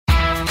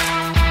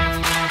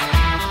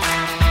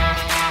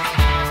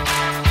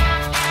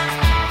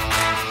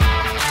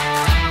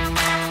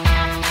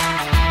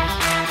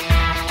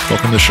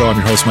Welcome to the show. I'm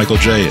your host, Michael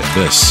J.,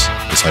 and this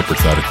is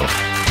Hypothetical.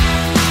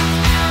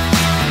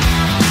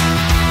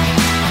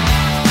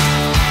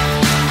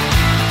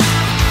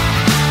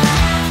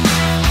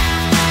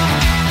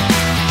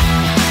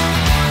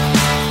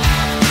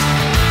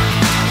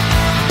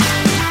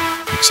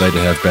 Excited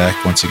to have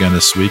back once again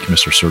this week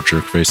Mr. Sir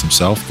Jerkface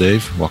himself.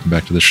 Dave, welcome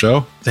back to the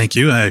show. Thank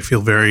you. I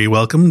feel very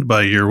welcomed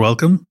by your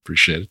welcome.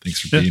 Appreciate it. Thanks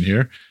for being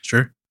here.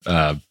 Sure.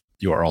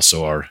 You are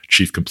also our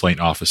chief complaint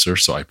officer,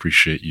 so I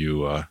appreciate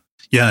you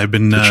I've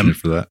been pitching in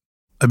for that.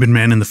 I've been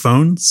manning the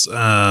phones,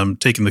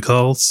 taking the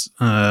calls.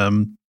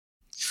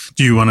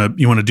 Do you want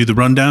to do the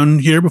rundown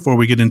here before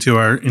we get into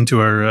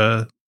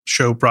our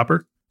show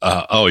proper?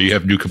 You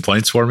have new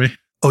complaints for me?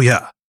 Oh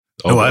yeah.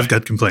 I've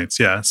got complaints.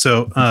 Yeah.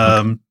 So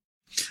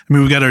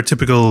we've got our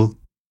typical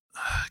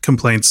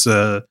complaints,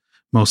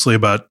 mostly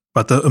about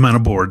the amount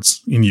of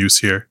boards in use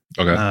here.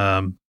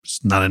 Okay.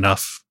 It's not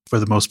enough for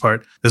the most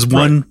part. There's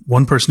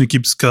one person who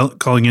keeps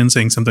calling in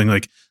saying something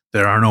like,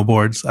 "There are no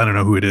boards." I don't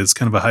know who it is.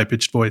 Kind of a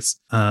high-pitched voice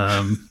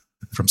from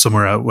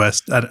somewhere out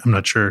west. I'm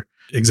not sure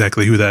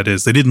exactly who that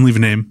is. They didn't leave a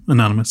name,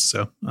 anonymous.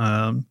 So,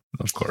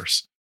 of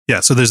course. Yeah,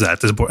 so there's that.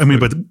 There's a board. I mean,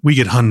 but we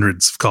get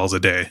hundreds of calls a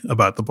day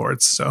about the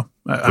boards. So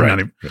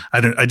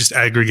I just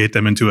aggregate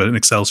them into an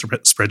Excel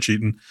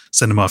spreadsheet and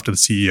send them off to the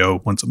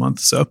CEO once a month.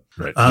 So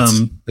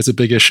it's a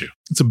big issue.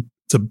 It's a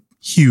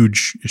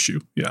huge issue.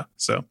 Yeah.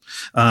 So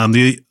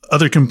the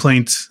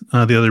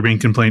other main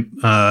complaint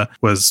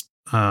was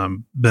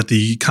that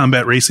the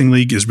Combat Racing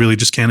League is really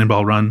just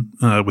Cannonball Run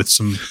with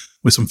some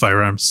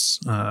firearms.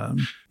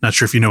 Not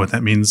sure if you know what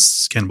that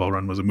means. Cannonball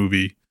Run was a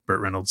movie. Burt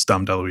Reynolds,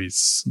 Dom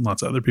DeLuise,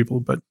 lots of other people,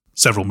 but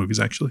several movies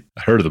actually.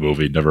 I heard of the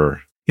movie,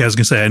 never. Yeah, I was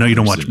gonna say I know you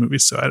don't watch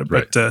movies, so I don't.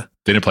 Right. But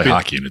they didn't play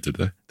hockey in it, did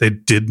they? They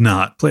did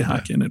not play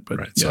hockey in it, but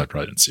right. So I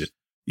probably didn't see it.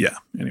 Yeah.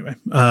 Anyway,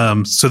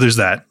 so there's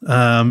that.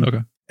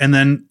 Okay. And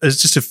then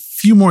there's just a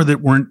few more that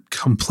weren't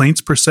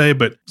complaints per se,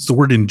 but does the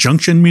word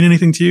injunction mean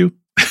anything to you?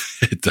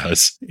 It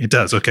does. It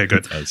does. Okay,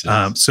 good. It does,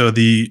 yes. So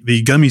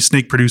the Gummy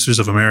Snake Producers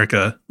of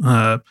America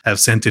have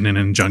sent in an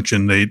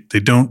injunction. They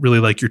don't really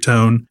like your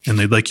tone, and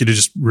they'd like you to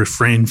just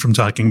refrain from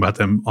talking about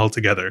them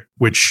altogether,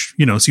 which,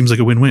 seems like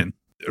a win-win.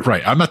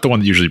 Right. I'm not the one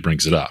that usually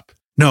brings it up.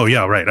 No,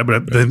 yeah, right.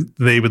 But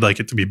they would like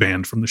it to be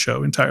banned from the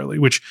show entirely,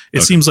 which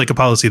it seems like a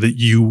policy that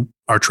you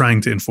are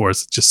trying to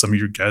enforce. Just some of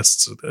your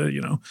guests,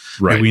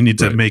 right. We need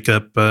to make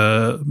up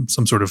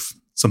some sort of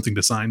something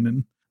to sign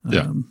and.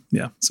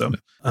 So,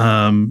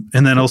 and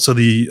then also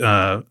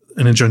an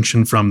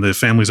injunction from the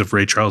families of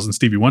Ray Charles and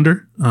Stevie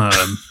Wonder.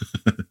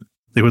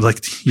 They would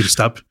like you to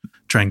stop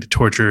trying to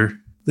torture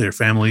their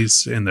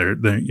families and their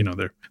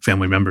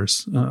family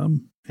members.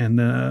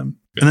 And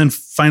then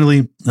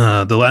finally,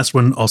 the last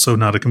one, also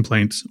not a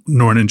complaint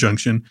nor an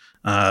injunction.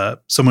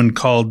 Someone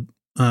called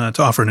to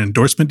offer an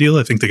endorsement deal.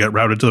 I think they got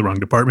routed to the wrong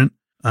department.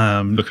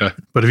 Okay.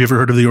 But have you ever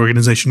heard of the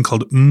organization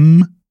called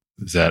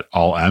Is that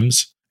all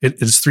M's?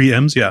 It's 3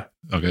 M's, yeah.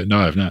 Okay, no,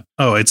 I have not.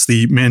 Oh, it's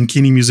the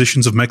Mankini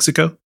Musicians of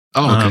Mexico.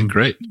 Oh, okay,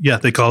 great. Yeah,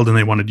 they called and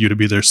they wanted you to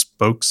be their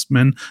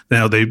spokesman.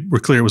 Now, they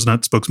were clear it was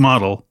not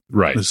spokesmodel.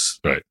 Right, it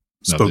was right.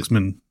 No,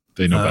 spokesman.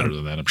 They know better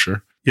than that, I'm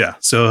sure. Yeah,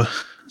 so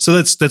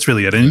that's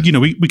really it. And,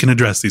 we can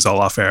address these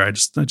all off air. I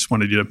just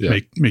wanted you to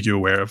make you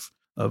aware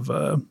of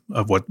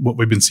what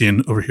we've been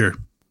seeing over here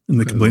in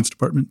the complaints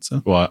department.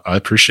 So, well, I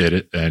appreciate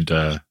it. And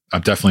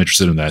I'm definitely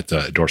interested in that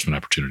endorsement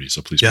opportunity.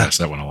 So please pass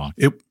that one along.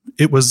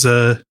 It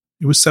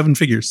was 7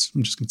 figures.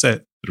 I'm just going to say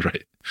it.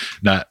 Right.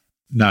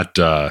 Not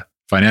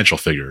financial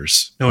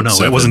figures. No,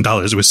 it wasn't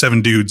dollars. It was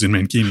 7 dudes in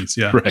mankinis.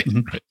 Yeah. Right.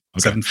 Right. Okay.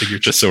 7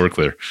 figures. Just so we're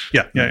clear.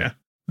 Yeah.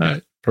 All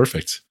right.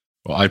 Perfect.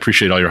 Well, I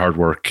appreciate all your hard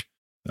work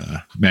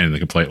manning the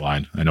complaint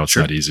line. I know it's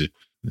not easy.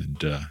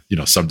 And,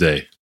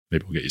 someday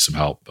maybe we'll get you some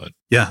help, but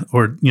yeah.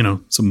 Or,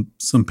 some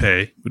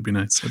pay would be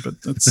nice,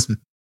 but that's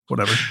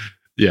whatever.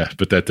 Yeah.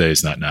 But that day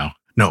is not now.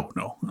 No.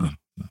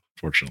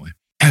 Fortunately.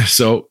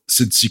 So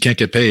since you can't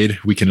get paid,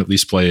 we can at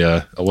least play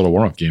a little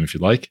warm-up game if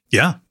you'd like.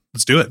 Yeah,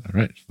 let's do it. All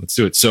right, let's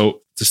do it.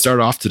 So to start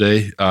off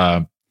today,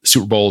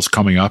 Super Bowl is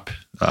coming up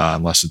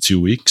in less than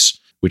 2 weeks,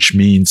 which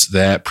means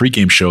that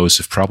pregame shows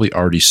have probably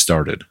already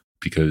started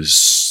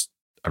because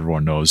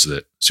everyone knows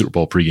that Super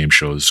Bowl pregame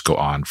shows go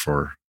on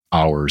for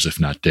hours, if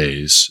not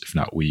days, if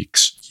not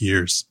weeks.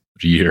 Years.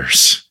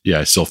 Yeah,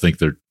 I still think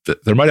there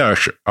might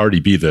already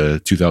be the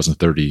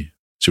 2030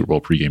 Super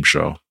Bowl pregame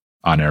show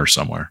on air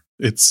somewhere.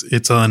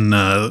 It's on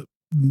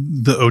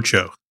the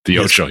Ocho. The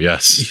Ocho,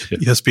 yes.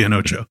 ESPN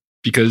Ocho.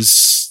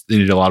 Because they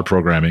need a lot of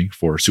programming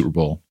for Super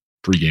Bowl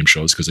pregame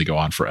shows because they go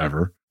on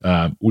forever.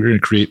 We're going to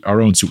create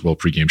our own Super Bowl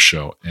pregame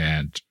show.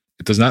 And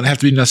it does not have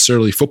to be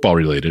necessarily football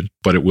related,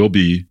 but it will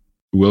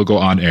go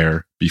on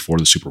air before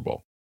the Super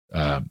Bowl.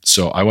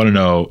 So I want to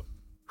know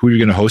who you're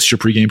going to host your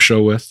pregame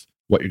show with,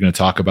 what you're going to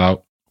talk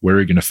about, where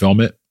you're going to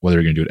film it, whether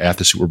you're going to do it at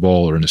the Super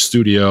Bowl or in the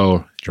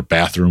studio, your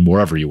bathroom,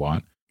 wherever you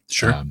want.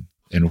 Sure.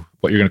 And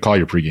what you're going to call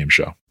your pregame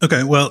show.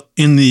 Okay. Well,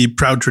 in the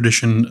proud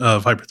tradition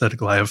of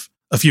Hypothetical, I have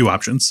a few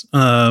options.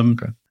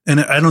 And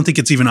I don't think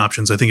it's even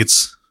options. I think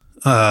it's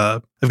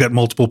I've got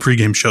multiple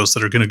pregame shows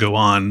that are going to go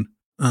on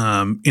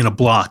in a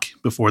block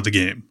before the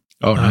game.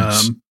 Oh,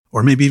 nice.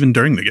 Or maybe even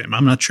during the game.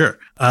 I'm not sure.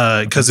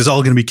 Because it's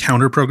all going to be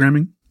counter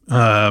programming.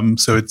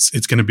 So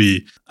it's going to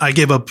be, I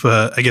gave up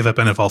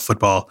NFL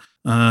football,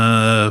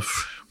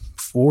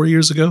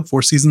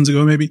 4 seasons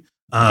ago, maybe.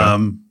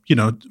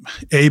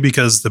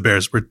 Because the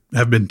Bears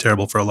have been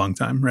terrible for a long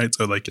time. Right.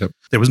 So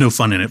there was no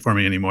fun in it for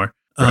me anymore.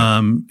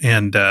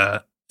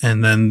 Right.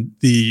 And then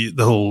the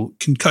whole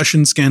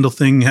concussion scandal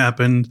thing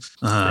happened,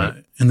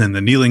 and then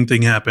the kneeling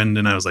thing happened,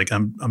 and I was like,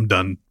 I'm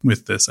done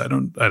with this. I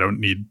don't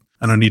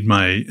need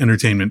my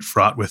entertainment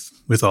fraught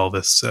with all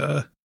this,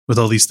 with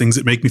all these things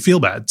that make me feel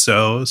bad.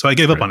 So I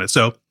gave up on it.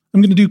 So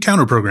I'm going to do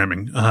counter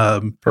programming.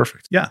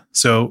 Perfect. Yeah.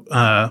 So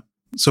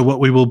what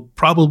we will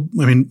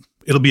probably,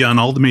 it'll be on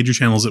all the major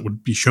channels that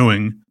would be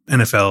showing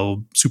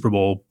NFL, Super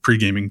Bowl,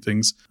 pre-gaming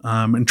things,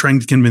 and trying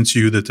to convince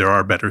you that there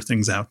are better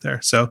things out there.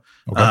 So,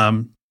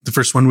 the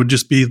first one would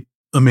just be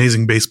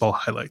amazing baseball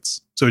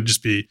highlights. So it'd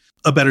just be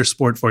a better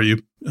sport for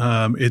you.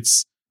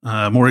 It's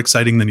more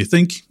exciting than you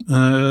think.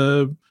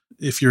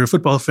 If you're a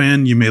football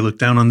fan, you may look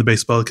down on the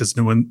baseball because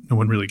no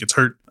one really gets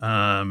hurt.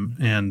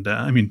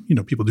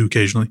 People do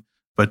occasionally,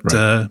 but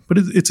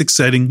it's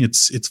exciting.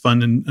 It's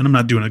fun, and I'm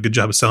not doing a good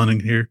job of selling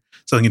it here.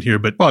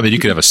 But you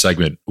could have a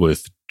segment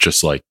with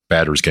just like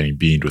batters getting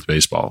beamed with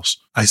baseballs.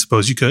 I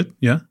suppose you could.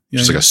 Yeah.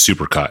 Just like a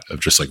super cut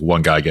of just like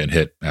one guy getting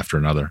hit after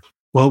another.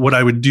 Well, what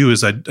I would do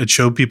is I'd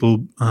show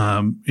people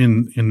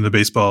in the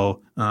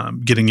baseball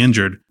getting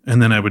injured,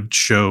 and then I would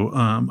show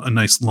a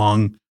nice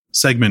long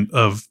segment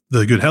of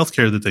the good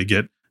healthcare that they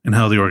get and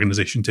how the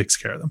organization takes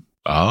care of them.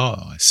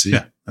 Oh, I see.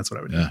 Yeah, that's what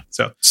I would do.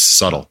 So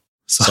subtle.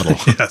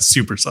 Yeah,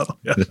 super subtle.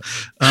 Yeah.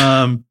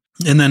 And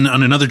then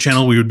on another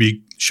channel, we would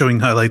be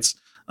showing highlights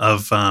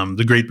of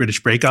the Great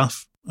British Bake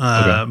Off.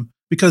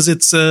 Because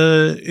it's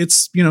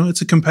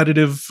a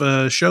competitive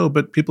show,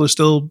 but people are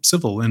still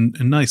civil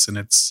and nice, and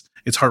it's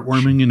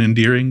heartwarming and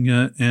endearing,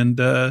 and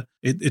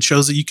it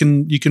shows that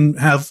you can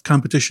have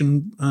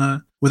competition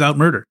without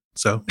murder.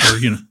 So,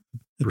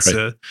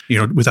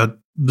 without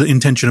the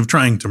intention of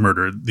trying to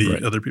murder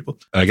the other people.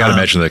 I got to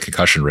imagine the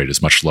concussion rate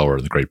is much lower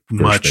in the Great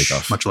British Bake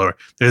Off. Much lower.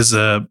 There's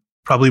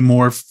probably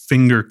more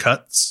finger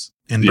cuts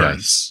and burns.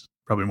 Yes.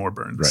 Probably more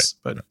burns.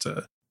 Right.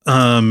 But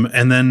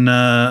and then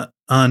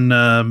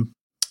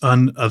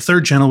on a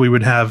third channel, we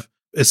would have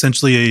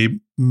essentially a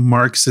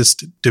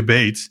Marxist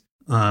debate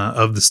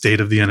of the state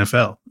of the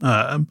NFL.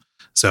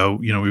 So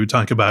we would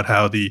talk about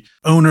how the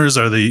owners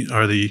of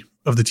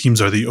the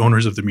teams are the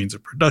owners of the means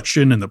of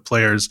production, and the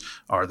players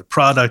are the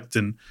product,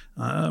 and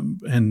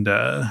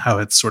how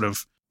it sort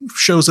of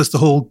shows us the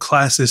whole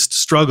classist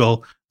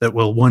struggle that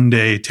will one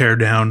day tear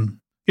down,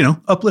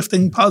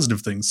 uplifting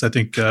positive things. I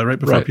think right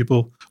before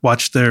people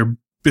watch their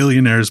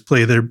billionaires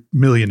play their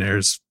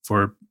millionaires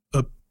for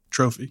a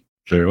trophy.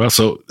 Very well.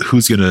 So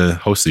who's going to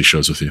host these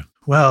shows with you?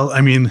 Well,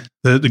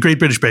 the Great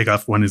British Bake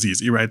Off one is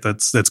easy, right?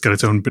 That's got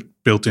its own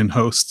built-in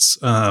hosts.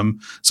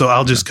 So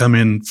I'll just come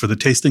in for the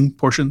tasting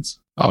portions.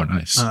 Oh,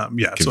 nice.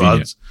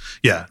 Convenient.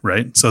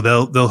 Right. So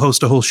they'll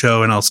host a whole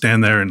show, and I'll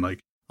stand there and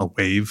I'll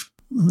wave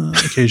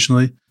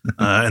occasionally,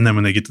 and then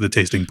when they get to the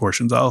tasting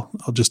portions, I'll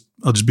just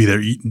be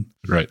there eating.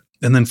 Right.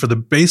 And then for the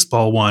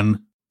baseball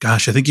one,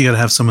 gosh, I think you got to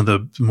have some of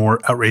the more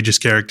outrageous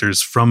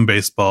characters from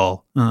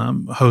baseball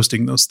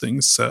hosting those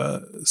things.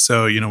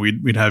 So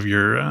we'd have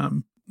your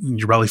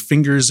Raleigh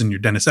Fingers and your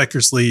Dennis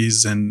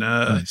Eckersleys and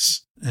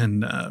nice.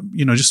 And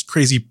just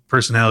crazy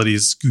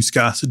personalities, Goose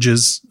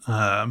Gossages.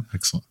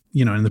 Excellent.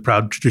 In the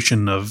proud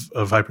tradition of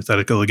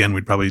hypothetical, again,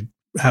 we'd probably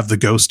have the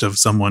ghost of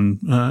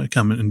someone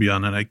come and be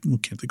on, and I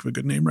can't think of a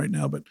good name right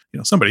now, but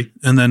somebody.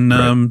 And then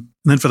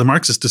for the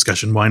Marxist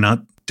discussion, why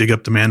not dig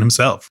up the man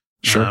himself?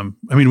 Sure.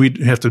 We'd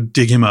have to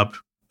dig him up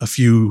a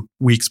few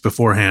weeks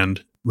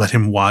beforehand, let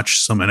him watch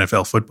some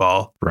NFL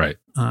football, right?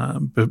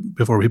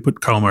 Before we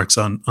put Karl Marx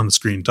on the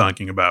screen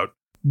talking about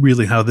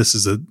really how this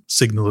is a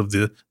signal of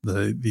the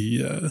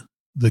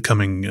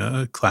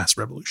coming class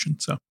revolution.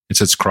 So, and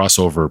since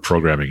crossover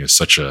programming is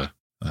such a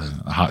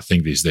hot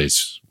thing these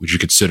days, would you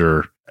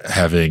consider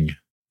having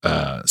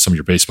some of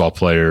your baseball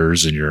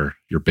players and your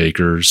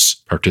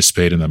bakers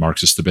participate in the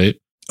Marxist debate?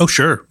 Oh,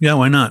 sure. Yeah,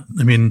 why not?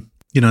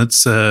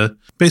 It's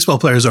baseball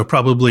players are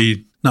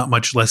probably not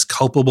much less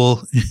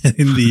culpable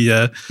in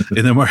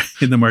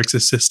the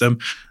Marxist system,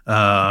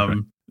 right.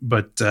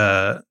 But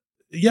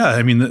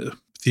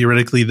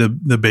theoretically,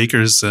 the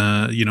bakers,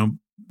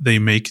 they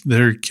make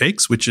their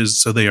cakes, which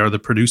is so they are the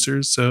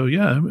producers. So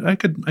yeah, I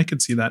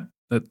could see that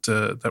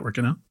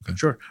working out. Okay.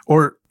 Sure.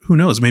 Or who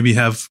knows? Maybe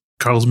have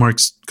Karl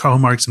Marx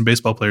and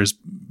baseball players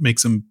make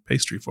some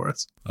pastry for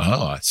us.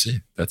 Oh, I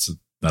see. That's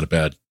not a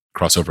bad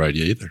crossover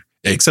idea either.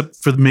 Except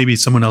for maybe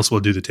someone else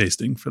will do the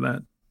tasting for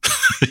that.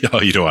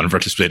 Oh, you don't want to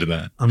participate in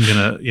that? I'm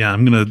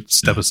gonna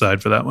step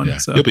aside for that one. Yeah.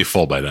 So. You'll be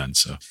full by then.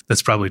 So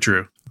that's probably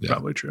true. Yeah.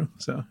 Probably true.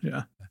 So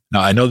yeah.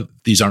 Now I know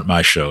these aren't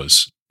my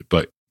shows,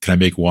 but can I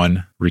make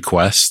one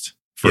request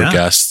for a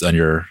guest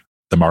on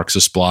the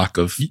Marxist block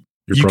of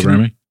your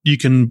programming? You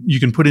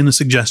can put in a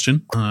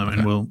suggestion,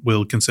 and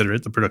we'll consider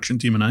it. The production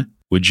team and I.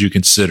 Would you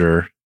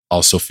consider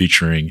also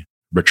featuring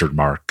Richard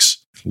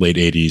Marx late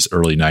 80s,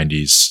 early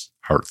 90s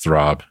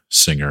heartthrob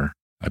singer,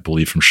 I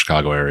believe from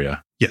Chicago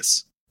area.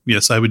 Yes.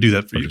 Yes, I would do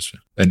that for you.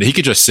 And he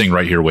could just sing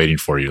Right Here Waiting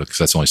for You, because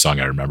that's the only song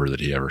I remember that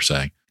he ever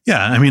sang.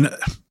 Yeah, I mean,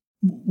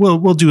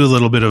 we'll do a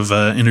little bit of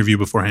interview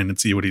beforehand and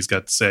see what he's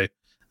got to say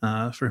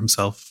for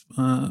himself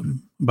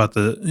about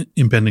the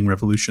impending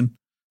revolution.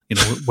 You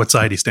know, what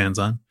side he stands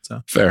on.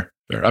 So fair.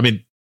 I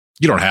mean,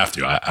 you don't have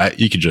to.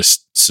 You can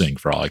just sing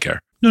for all I care.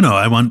 No.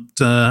 I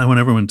want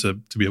everyone to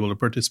be able to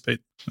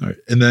participate. All right,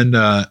 and then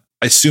I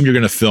assume you're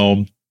going to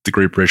film the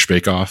Great British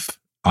Bake Off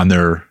on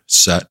their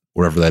set,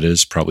 wherever that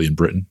is, probably in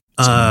Britain.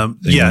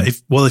 Yeah.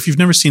 If you've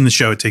never seen the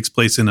show, it takes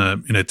place in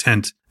a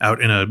tent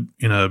out in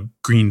a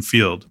green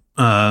field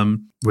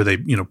where they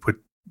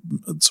put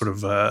sort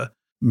of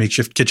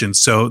makeshift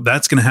kitchens. So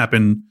that's going to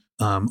happen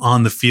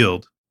on the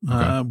field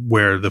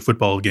where the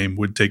football game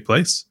would take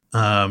place.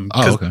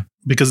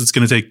 Because it's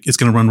going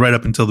to run right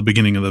up until the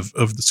beginning of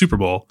the Super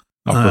Bowl.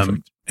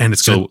 And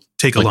it's going to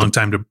take a long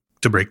time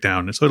to break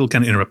down. So it'll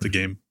kind of interrupt the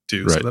game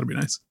too. Right. So that'll be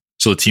nice.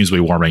 So the teams will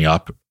be warming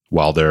up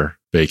while they're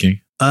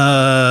baking?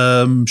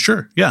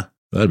 Sure. Yeah.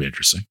 That'd be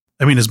interesting.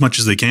 I mean, as much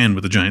as they can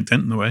with a giant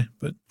tent in the way,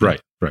 but right.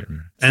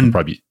 And they'll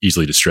probably be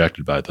easily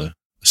distracted by the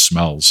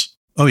smells.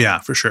 Oh yeah,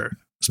 for sure.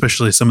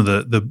 Especially some of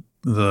the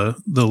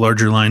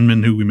larger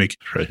linemen who we make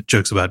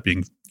jokes about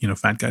being,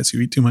 fat guys who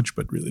eat too much,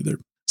 but really they're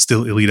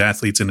still elite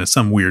athletes in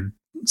some weird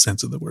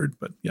sense of the word.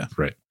 But yeah.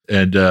 Right.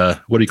 And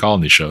what do you call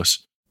these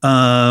shows?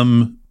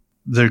 I'm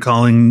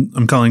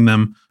calling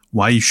them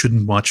Why You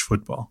Shouldn't Watch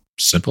Football.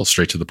 Simple,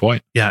 straight to the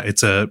point. Yeah,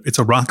 it's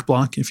a rock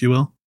block, if you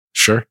will.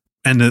 Sure.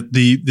 And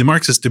the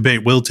Marxist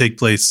debate will take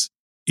place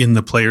in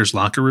the players'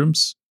 locker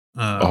rooms.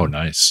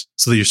 Nice.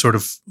 So that you're sort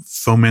of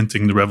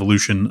fomenting the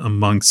revolution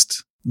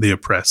amongst the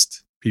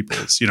oppressed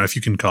peoples. If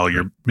you can call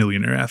your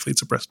millionaire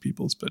athletes oppressed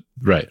peoples, but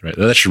right.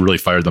 That should really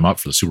fire them up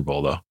for the Super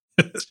Bowl, though.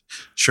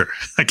 Sure,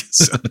 I guess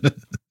so.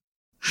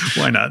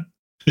 Why not?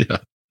 Yeah.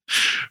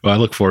 Well, I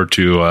look forward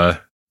to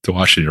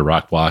watching your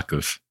rock block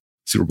of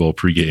Super Bowl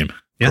pregame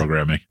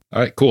programming.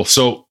 All right, cool.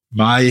 So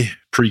my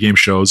pregame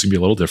show is gonna be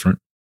a little different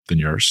than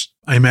yours.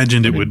 I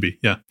imagined it would be.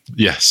 Yeah.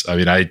 Yes. I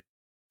mean,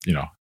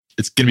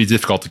 it's going to be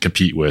difficult to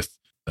compete with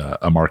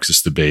a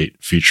Marxist debate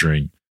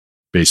featuring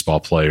baseball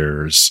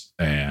players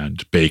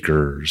and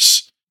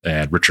bakers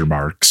and Richard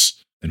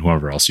Marx and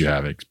whoever else you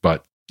have.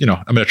 But, I'm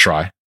going to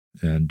try.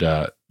 And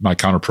my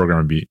counter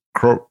programming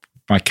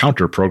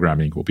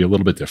will be a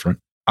little bit different.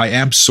 I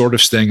am sort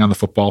of staying on the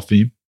football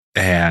theme.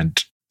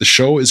 And the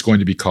show is going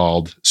to be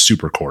called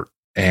Super Court.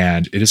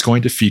 And it is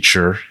going to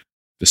feature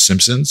The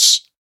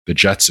Simpsons, The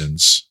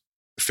Jetsons,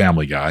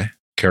 Family Guy,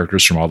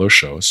 characters from all those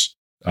shows.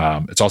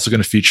 It's also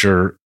going to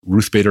feature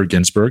Ruth Bader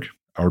Ginsburg,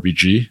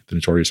 RBG, the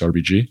notorious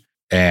RBG,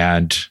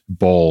 and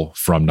Bull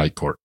from Night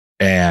Court.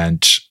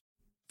 And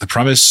the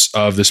premise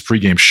of this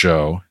pregame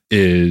show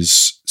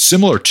is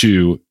similar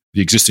to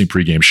the existing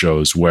pregame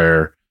shows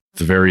where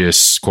the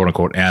various quote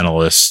unquote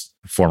analysts,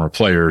 former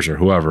players or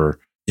whoever,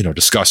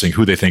 discussing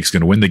who they think is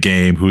going to win the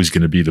game, who's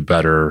going to be the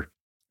better,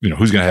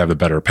 who's going to have the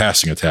better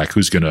passing attack,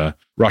 who's going to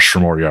rush for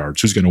more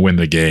yards, who's going to win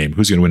the game,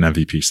 who's going to win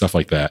MVP, stuff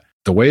like that.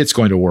 The way it's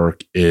going to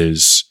work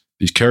is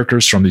these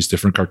characters from these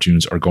different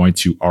cartoons are going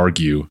to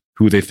argue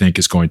who they think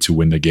is going to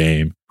win the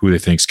game, who they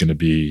think is going to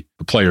be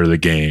the player of the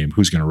game,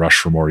 who's going to rush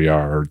for more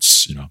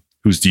yards,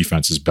 whose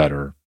defense is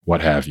better, what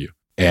have you.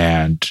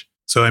 And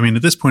so, I mean,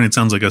 at this point, it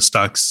sounds like a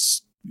stock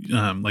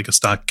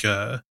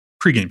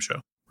pregame show,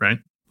 right?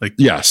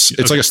 Yes,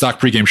 it's like a stock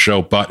pregame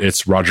show, but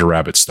it's Roger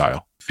Rabbit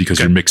style because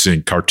you're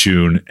mixing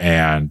cartoon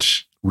and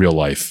real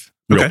life,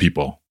 real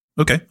people.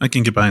 Okay, I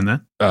can get behind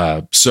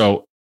that.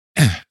 So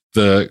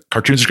the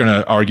cartoons are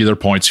going to argue their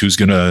points, who's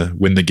going to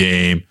win the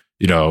game,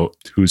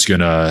 who's going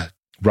to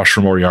rush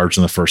for more yards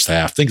in the first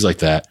half, things like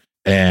that.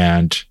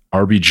 And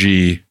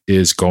RBG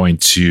is going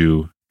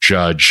to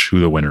judge who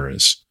the winner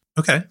is.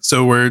 Okay,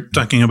 so we're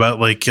talking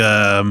about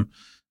an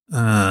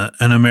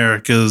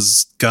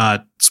America's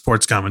Got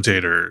Sports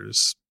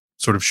Commentators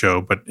sort of show,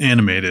 but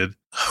animated.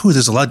 Oh,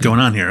 there's a lot going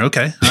on here.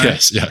 Okay.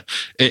 Yes. Yeah.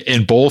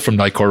 And Bull from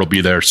Night Court will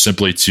be there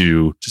simply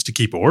to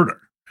keep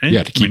order. Right?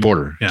 Yeah. To keep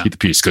order, keep the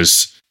peace.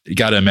 Cause you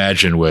got to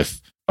imagine with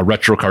a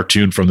retro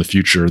cartoon from the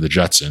future, the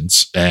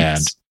Jetsons,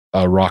 and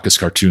a raucous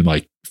cartoon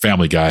like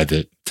Family Guy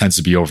that tends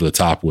to be over the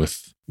top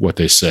with what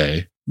they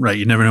say. Right.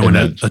 You never know when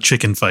a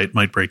chicken fight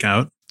might break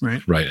out.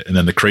 Right. Right. And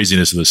then the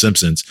craziness of the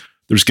Simpsons,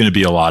 there's going to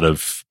be a lot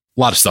of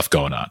stuff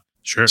going on.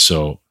 Sure.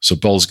 So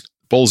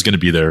Bull's going to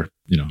be there,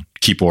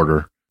 keep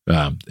order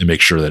and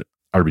make sure that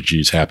RBG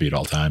is happy at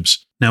all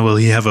times. Now, will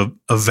he have a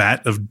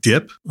vat of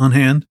dip on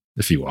hand?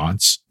 If he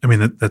wants. I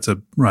mean, that's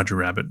a Roger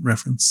Rabbit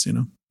reference,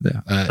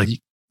 Yeah.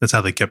 That's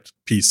how they kept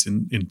peace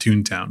in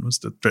Toontown, was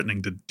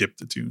threatening to dip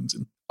the tunes.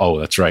 Oh,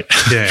 that's right.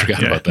 Yeah, I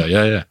forgot about that.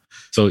 Yeah.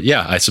 So,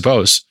 yeah, I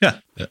suppose. Yeah.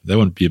 That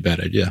wouldn't be a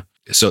bad idea.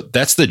 So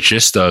that's the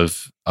gist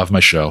of my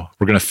show.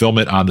 We're going to film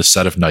it on the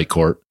set of Night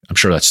Court. I'm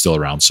sure that's still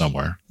around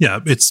somewhere. Yeah,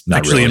 it's not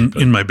actually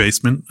really, in my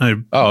basement. I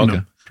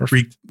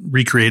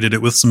recreated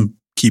it with some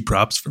key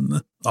props from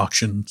the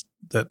auction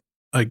that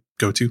I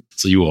go to.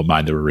 So you won't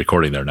mind that we're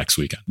recording there next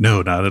weekend?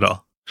 No, not at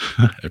all.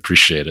 I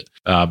appreciate it.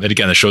 And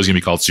again, the show's going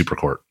to be called Super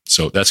Court.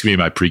 So that's going to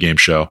be my pregame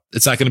show.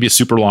 It's not going to be a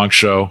super long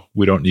show.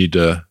 We don't need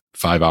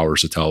 5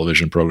 hours of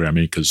television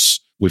programming because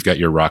we've got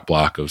your rock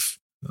block of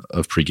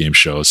pregame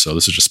shows. So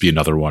this will just be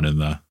another one in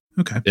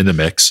the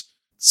mix.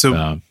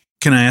 So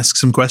can I ask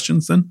some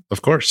questions then?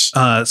 Of course.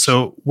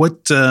 So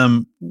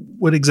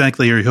what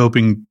exactly are you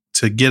hoping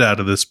to get out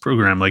of this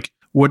program? Like,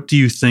 what do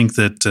you think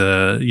that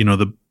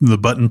the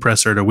button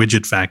presser at a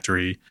widget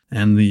factory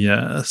and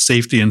the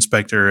safety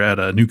inspector at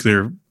a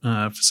nuclear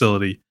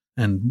facility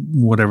and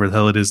whatever the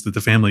hell it is that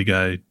the Family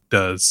Guy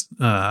does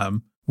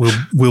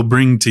will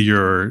bring to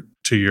your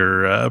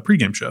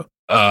pregame show?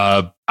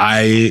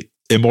 I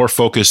am more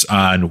focused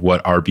on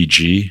what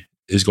RBG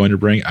is going to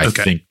bring. I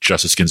think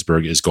Justice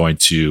Ginsburg is going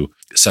to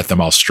set them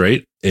all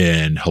straight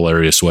in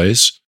hilarious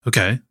ways.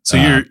 Okay,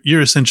 so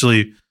you're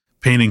essentially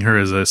painting her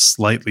as a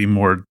slightly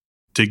more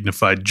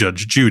dignified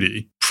Judge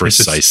Judy.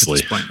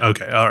 Precisely.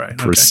 Okay. All right.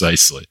 Okay.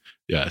 Precisely.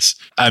 Yes.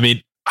 I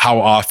mean, how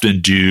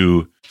often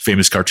do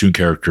famous cartoon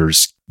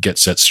characters get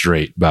set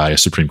straight by a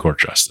Supreme Court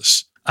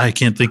justice? I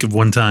can't think of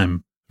one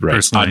time. Right.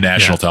 Personally. On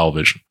national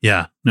television.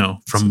 Yeah. No,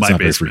 from my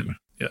basement.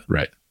 Yeah.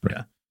 Right.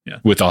 Yeah.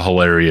 With a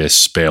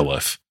hilarious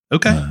bailiff.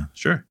 Okay.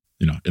 Sure.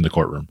 In the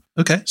courtroom.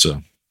 Okay.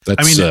 So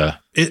that's,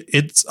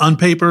 it's on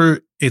paper,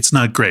 it's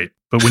not great.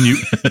 But when you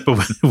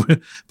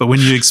but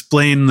when you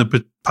explain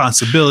the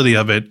possibility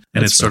of it,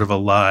 and it's sort of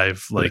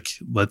alive, like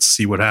let's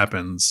see what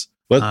happens.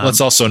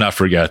 Let's also not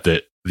forget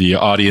that the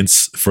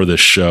audience for this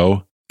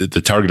show, the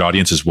target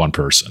audience is one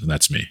person, and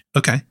that's me.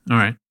 Okay, all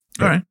right.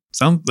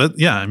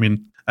 I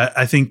mean,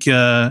 I think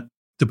the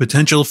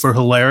potential for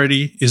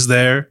hilarity is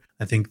there.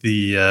 I think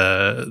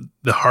the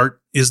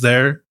heart is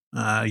there.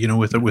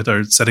 With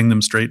our setting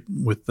them straight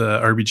with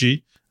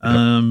RBG.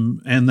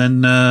 And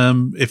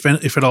then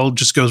if it all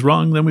just goes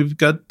wrong, then we've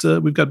got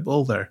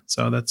Bull there.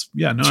 So that's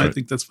right. I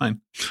think that's fine.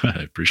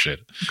 I appreciate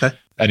it. Okay.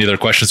 Any other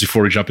questions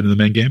before we jump into the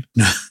main game?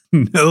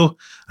 No.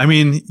 I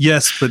mean,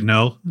 yes, but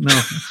no.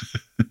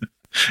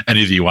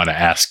 Any of you want to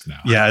ask now?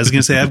 Yeah, I was going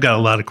to say I've got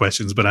a lot of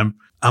questions, but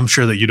I'm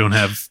sure that you don't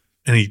have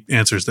any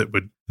answers that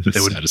would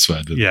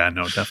satisfy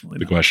definitely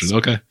the questions.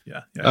 Okay.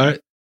 Yeah. All right.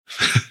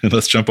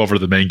 Let's jump over to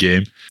the main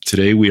game.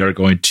 Today we are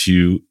going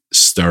to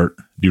start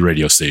new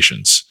radio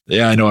stations.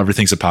 Yeah, I know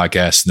everything's a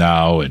podcast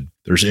now and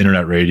there's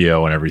internet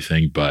radio and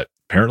everything, but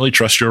apparently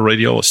terrestrial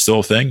radio is still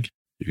a thing.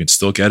 You can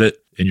still get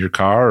it in your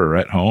car or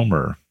at home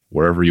or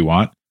wherever you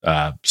want.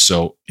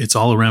 So it's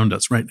all around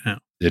us right now.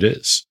 It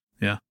is.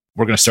 Yeah.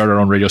 We're going to start our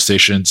own radio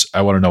stations.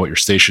 I want to know what your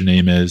station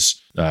name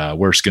is,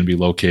 where it's going to be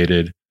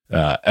located.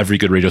 Every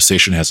good radio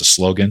station has a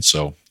slogan.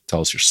 So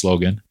tell us your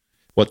slogan.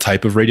 What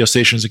type of radio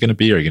station is it going to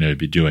be? Are you going to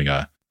be doing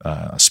a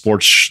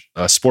sports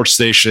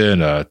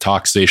station, a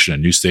talk station, a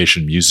news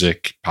station,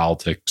 music,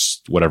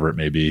 politics, whatever it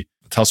may be?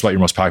 Tell us about your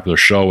most popular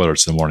show, whether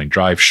it's the morning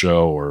drive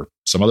show or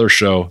some other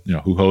show.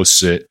 Who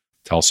hosts it?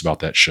 Tell us about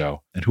that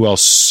show and who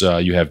else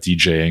you have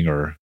DJing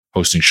or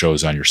hosting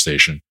shows on your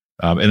station.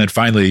 And then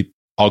finally,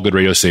 all good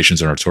radio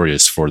stations are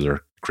notorious for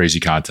their crazy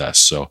contests.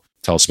 So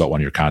tell us about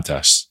one of your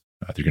contests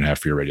that you're going to have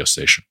for your radio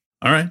station.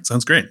 All right,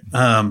 sounds great.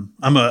 I'm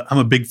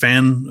a big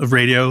fan of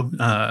radio.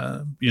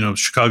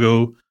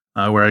 Chicago,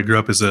 where I grew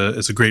up, is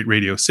a great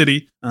radio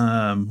city,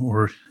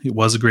 or it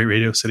was a great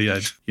radio city.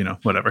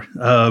 Whatever.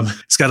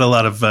 It's got a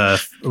lot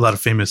of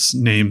famous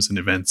names and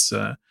events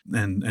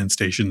and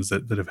stations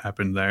that have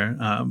happened there.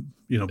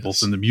 Yes.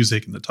 Both in the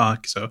music and the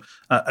talk. So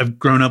I've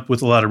grown up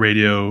with a lot of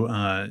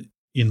radio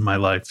in my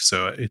life.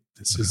 So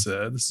this is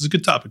a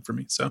good topic for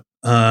me. So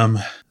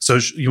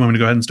you want me to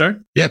go ahead and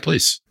start? Yeah,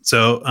 please.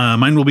 So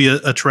mine will be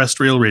a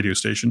terrestrial radio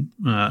station.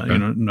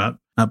 Not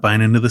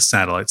buying into the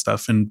satellite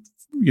stuff, and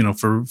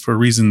for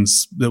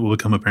reasons that will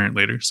become apparent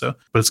later. So,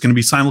 but it's going to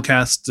be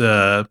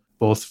simulcast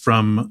both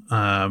from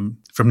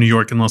New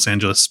York and Los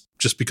Angeles,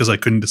 just because I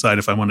couldn't decide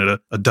if I wanted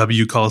a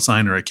W call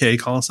sign or a K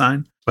call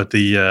sign. But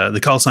the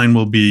call sign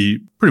will be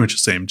pretty much the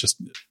same.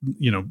 Just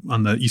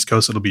on the East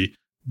Coast it'll be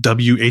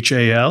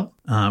WHAL,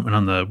 and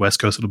on the West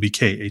Coast it'll be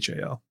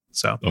KHAL.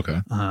 So,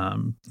 okay.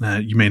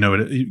 You may know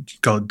it. You can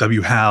call it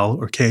WHAL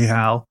or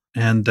KHAL.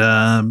 And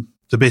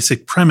the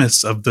basic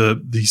premise of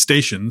these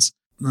stations,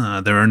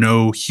 there are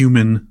no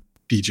human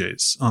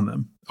DJs on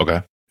them.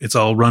 Okay. It's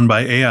all run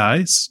by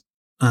AIs,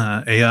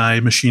 AI,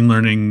 machine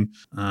learning,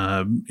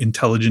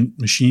 intelligent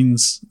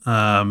machines.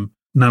 Not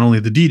only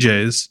the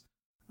DJs,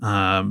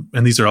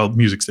 and these are all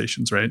music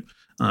stations, right?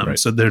 Right.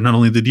 So they're not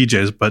only the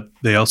DJs, but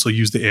they also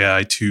use the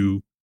AI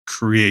to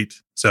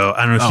create. So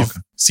I don't know if you've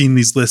seen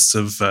these lists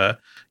of,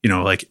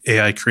 like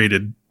AI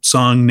created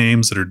song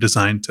names that are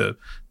designed to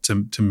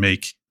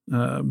make,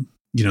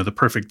 the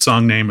perfect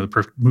song name or the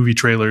perfect movie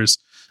trailers,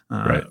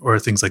 right, or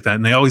things like that.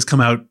 And they always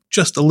come out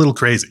just a little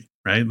crazy,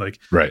 right? Like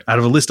out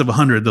of a list of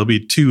 100, there'll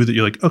be 2 that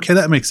you're like, okay,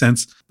 that makes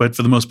sense. But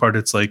for the most part,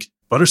 it's like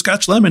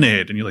butterscotch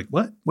lemonade. And you're like,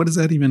 what? What is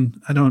that even?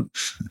 I don't.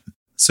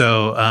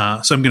 So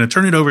I'm going to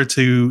turn it over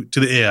to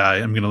the AI.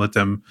 I'm going to let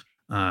them,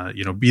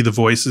 be the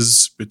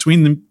voices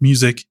between the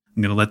music.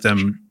 I'm going to let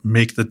them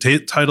make the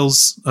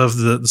titles of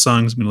the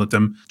songs. I'm going to let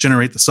them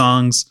generate the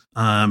songs.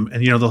 And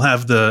they'll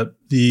have the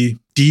the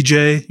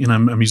DJ,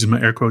 I'm using my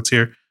air quotes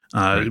here,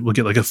 will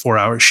get like a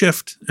 4-hour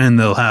shift, and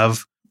they'll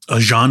have a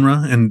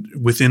genre, and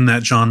within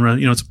that genre,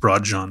 it's a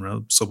broad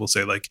genre. So we'll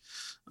say like,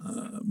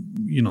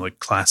 like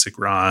classic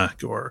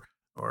rock or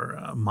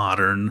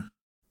modern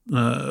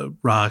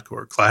rock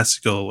or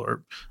classical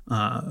or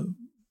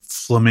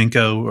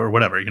flamenco or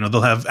whatever.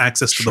 They'll have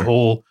access to the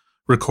whole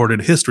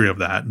recorded history of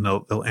that, and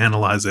they'll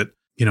analyze it,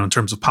 in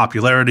terms of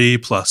popularity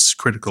plus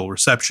critical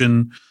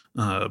reception,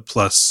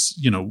 plus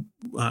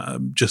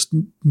just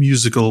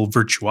musical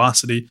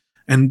virtuosity.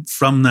 And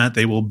from that,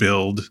 they will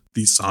build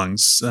these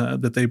songs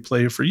that they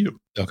play for you.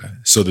 Okay.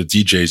 So the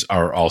DJs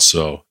are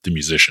also the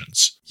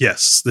musicians.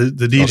 Yes. The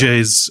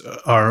DJs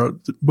are,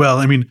 well,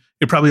 I mean,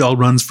 it probably all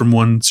runs from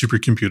one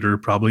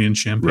supercomputer, probably in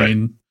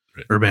Champaign,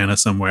 Urbana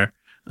somewhere.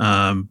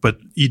 But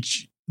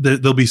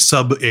there'll be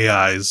sub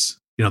AIs,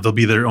 there'll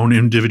be their own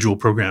individual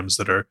programs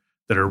that are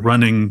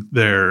running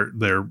their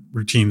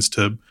routines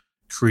to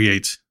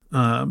create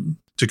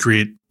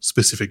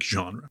specific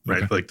genre,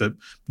 right? Okay. Like the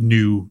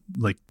new,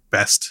 like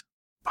best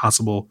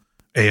possible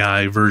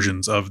AI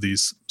versions of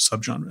these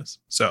subgenres.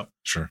 So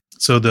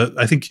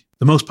I think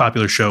the most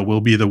popular show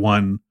will be the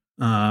one,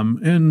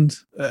 and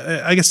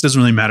I guess it doesn't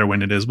really matter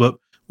when it is, but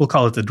we'll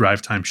call it the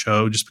drive time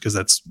show, just because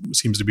that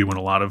seems to be when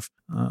a lot of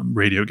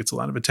radio gets a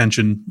lot of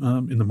attention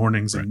in the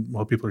mornings and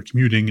while people are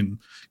commuting and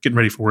getting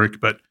ready for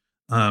work. But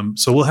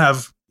so we'll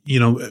have,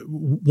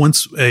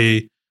 once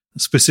a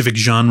specific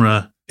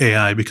genre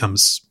AI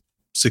becomes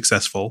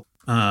successful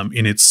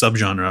in its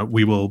subgenre,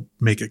 we will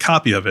make a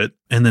copy of it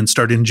and then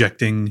start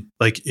injecting,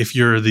 like if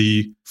you're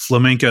the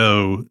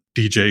flamenco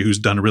DJ who's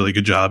done a really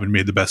good job and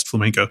made the best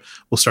flamenco,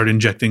 we'll start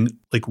injecting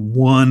like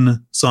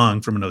one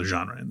song from another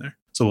genre in there.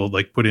 So we'll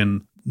like put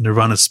in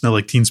Nirvana's "Smell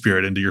Like Teen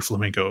Spirit" into your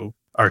flamenco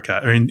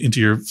archive, or into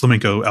your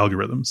flamenco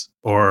algorithms,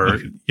 or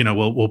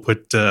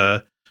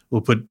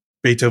we'll put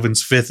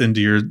Beethoven's Fifth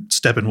into your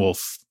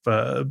Steppenwolf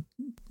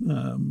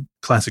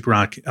classic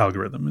rock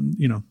algorithm, and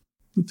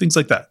things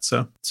like that.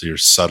 So you're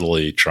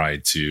subtly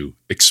trying to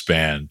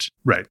expand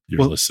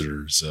your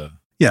listeners.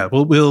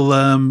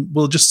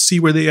 We'll just see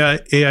where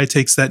the AI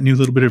takes that new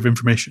little bit of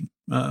information.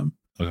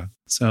 Okay.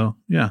 So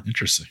yeah,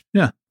 interesting.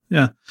 Yeah.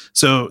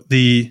 So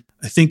I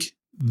think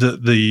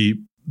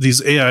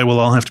these AI will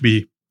all have to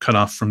be cut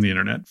off from the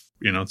internet,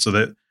 so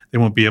that they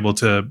won't be able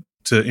to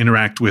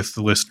interact with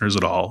the listeners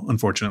at all,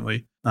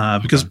 unfortunately,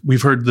 because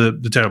we've heard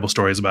the terrible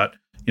stories about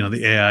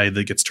the AI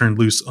that gets turned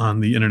loose on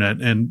the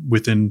internet, and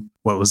within,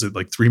 what was it,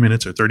 like 3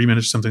 minutes or 30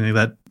 minutes, something like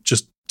that,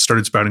 just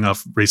started spouting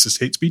off racist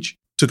hate speech,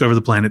 took over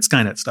the planet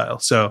Skynet style.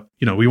 So,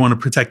 we want to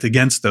protect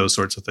against those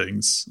sorts of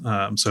things.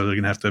 So they're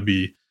going to have to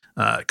be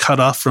cut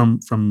off from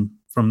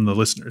the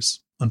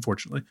listeners,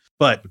 unfortunately.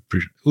 But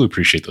we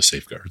appreciate those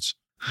safeguards.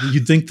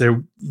 You'd think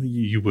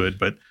you would,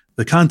 but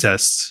the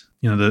contests,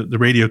 the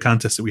radio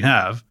contests that we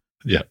have,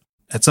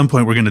 at some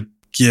point we're going to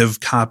give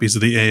copies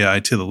of the AI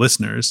to the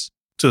listeners,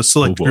 to a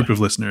select group of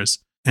listeners,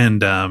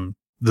 and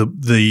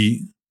the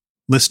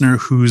listener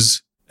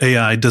whose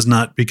AI does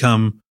not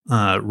become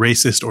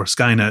racist or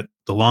Skynet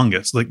the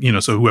longest,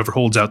 so whoever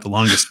holds out the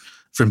longest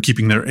from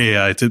keeping their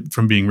AI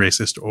from being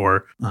racist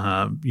or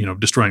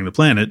destroying the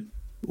planet,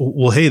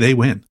 well, hey, they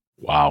win.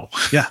 Wow.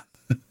 Yeah.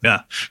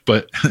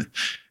 But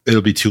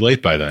it'll be too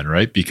late by then,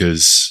 right?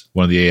 Because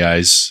one of the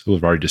AIs will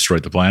have already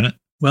destroyed the planet.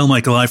 Well,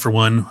 Michael, I, for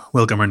one,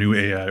 welcome our new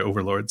AI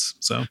overlords.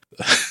 So,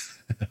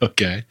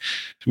 okay.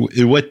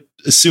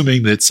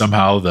 Assuming that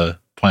somehow the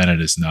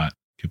planet is not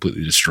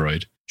completely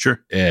destroyed.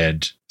 Sure.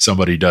 And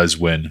somebody does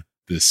win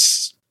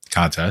this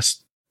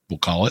contest, we'll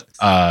call it.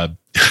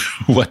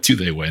 What do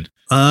they win?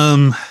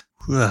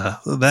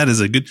 That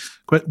is a good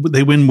question.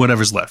 They win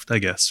whatever's left, I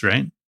guess,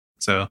 right?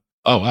 So.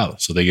 Oh, wow.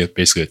 So they get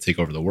basically to take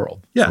over the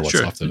world. Yeah,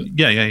 sure.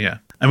 Yeah.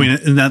 I mean,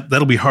 and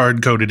that'll be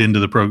hard coded into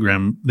the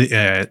program,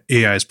 the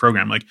AI's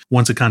program. Like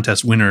once a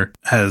contest winner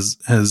has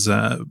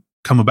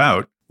come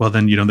about, well,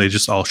 then, they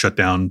just all shut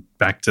down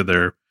back to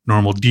their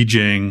normal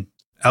DJing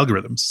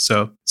algorithms.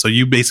 So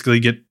you basically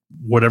get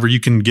whatever you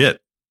can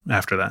get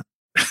after that.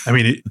 I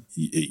mean,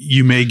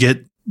 you may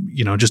get,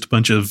 just a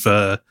bunch of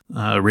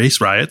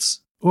race riots,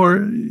 or,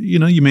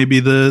 you may be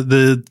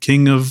the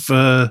king of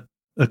a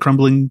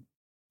crumbling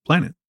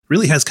planet.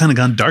 Really has kind of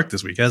gone dark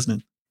this week,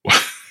 hasn't it?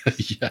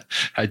 Yeah,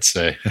 I'd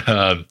say.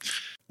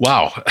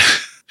 Wow.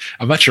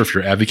 I'm not sure if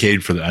you're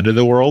advocating for the end of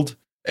the world,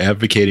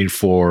 advocating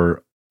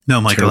for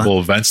terrible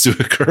events to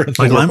occur in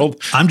the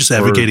world. I'm just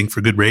advocating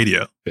for good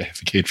radio.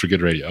 Advocating for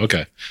good radio.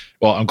 Okay.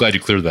 Well, I'm glad you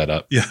cleared that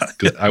up. Yeah.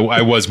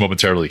 I was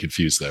momentarily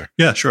confused there.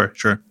 Yeah, sure.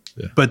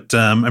 Yeah. But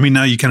I mean,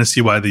 now you kind of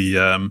see why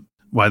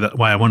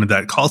why I wanted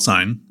that call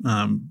sign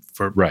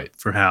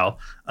for Hal.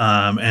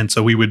 And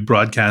so we would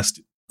broadcast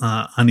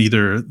on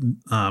either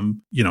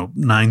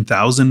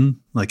 9,000,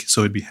 like, so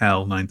it'd be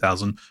HAL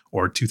 9,000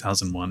 or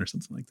 2001 or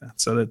something like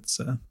that. So that's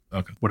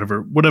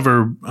whatever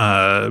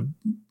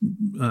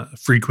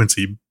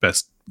frequency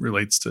best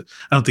relates to.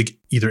 I don't think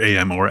either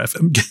AM or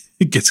FM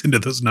gets into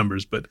those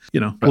numbers, but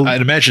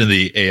I'd imagine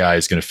the AI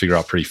is going to figure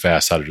out pretty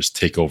fast how to just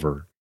take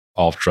over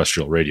all of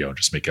terrestrial radio and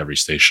just make every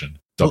station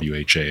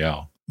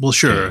WHAL. Well,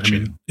 sure. I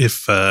mean,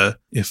 if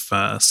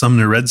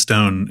Sumner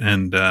Redstone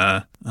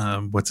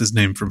and what's his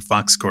name from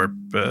Fox Corp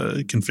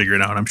can figure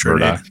it out, I'm sure.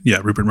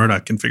 Rupert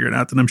Murdoch can figure it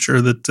out, then I'm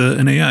sure that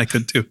an AI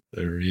could too.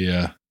 Very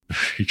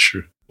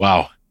true.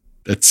 Wow,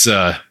 that's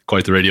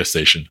quite the radio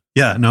station.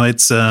 Yeah, no,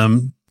 it's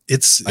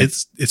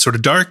sort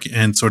of dark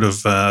and sort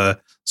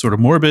of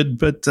morbid,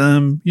 but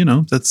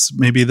that's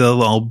maybe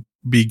they'll all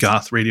be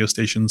goth radio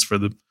stations for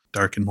the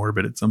dark and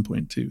morbid at some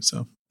point too.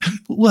 So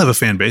we'll have a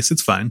fan base.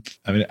 It's fine.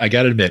 I mean, I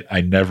got to admit,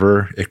 I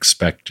never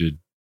expected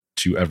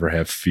to ever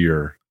have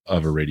fear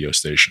of a radio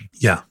station.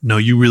 Yeah, no,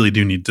 you really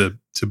do need to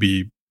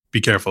be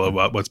careful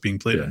about what's being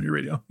played on your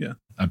radio. Yeah,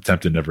 I'm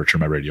tempted to never turn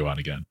my radio on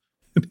again.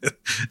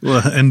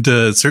 Well, and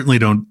certainly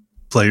don't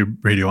play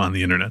radio on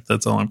the internet.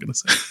 That's all I'm going to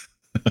say.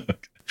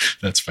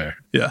 That's fair.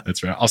 Yeah, that's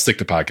fair. I'll stick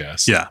to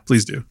podcasts. Yeah,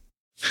 please do.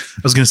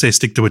 I was going to say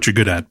stick to what you're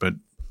good at, but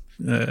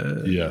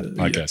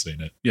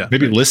podcasting it. Yeah,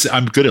 maybe listen.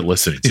 I'm good at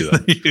listening to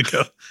them. There you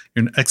go.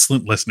 You're an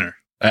excellent listener.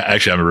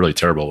 Actually, I'm a really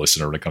terrible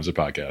listener when it comes to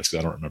podcasts because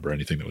I don't remember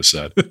anything that was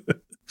said.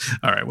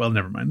 All right. Well,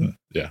 never mind.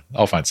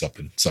 I'll find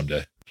something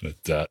someday.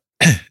 But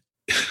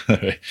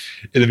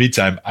in the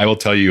meantime, I will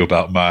tell you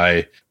about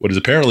what is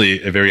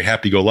apparently a very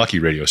happy-go-lucky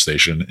radio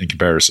station in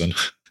comparison.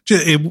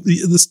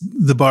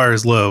 The bar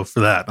is low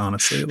for that,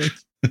 honestly. Like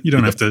you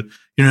don't have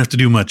to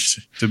do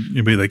much to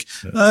be like,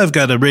 I've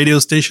got a radio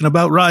station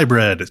about rye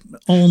bread,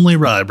 only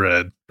rye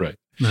bread. Right.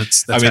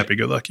 That's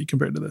happy-go-lucky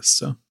compared to this.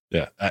 So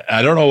yeah,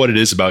 I don't know what it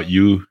is about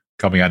you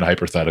coming on a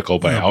hypothetical,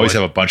 but I always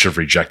have a bunch of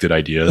rejected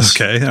ideas.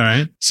 Okay. All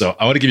right. So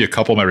I want to give you a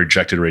couple of my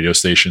rejected radio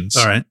stations.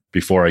 All right.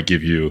 Before I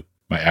give you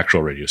my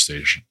actual radio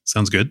station.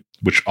 Sounds good.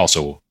 Which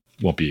also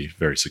won't be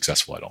very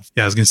successful, I don't think.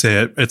 Yeah, I was going to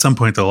say at some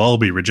point they'll all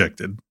be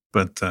rejected.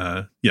 But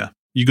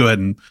you go ahead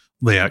and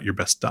lay out your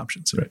best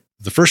options. Right.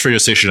 The first radio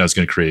station I was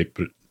going to create,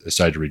 but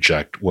decided to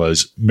reject,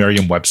 was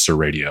Merriam-Webster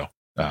Radio.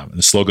 And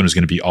the slogan was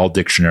going to be all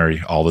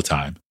dictionary all the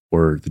time,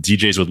 where the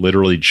DJs would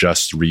literally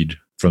just read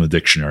from the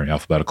dictionary in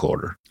alphabetical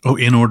order. Oh,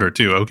 in order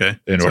too. Okay.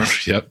 In order.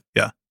 Yep.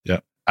 Yeah.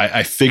 Yep.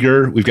 I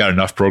figure we've got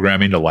enough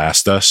programming to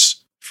last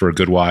us for a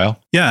good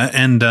while. Yeah.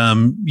 And,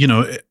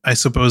 I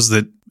suppose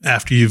that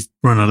after you've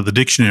run out of the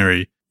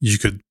dictionary, you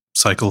could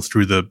cycle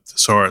through the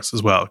thesaurus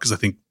as well, because I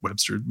think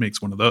Webster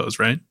makes one of those,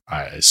 right?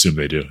 I assume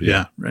they do.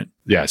 Yeah. Right.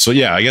 Yeah. So,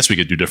 I guess we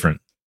could do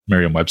different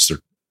Merriam-Webster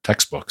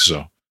textbooks.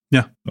 So,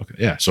 yeah. Okay.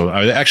 Yeah. So,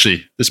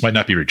 actually, this might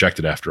not be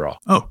rejected after all.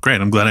 Oh,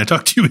 great. I'm glad I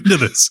talked you into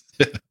this.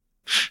 I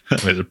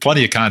mean, there's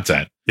plenty of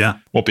content. Yeah.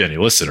 Won't be any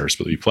listeners,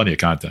 but there'll be plenty of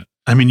content.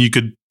 I mean, you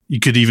could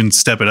even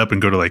step it up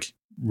and go to like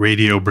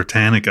Radio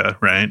Britannica,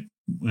 right?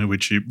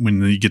 Which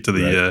when you get to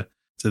the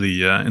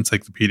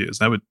encyclopedias,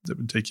 that would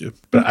take you.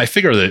 But I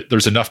figure that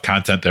there's enough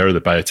content there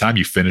that by the time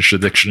you finish the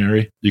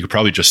dictionary, you could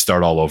probably just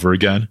start all over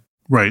again.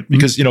 Right.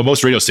 Because,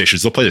 most radio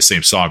stations, they'll play the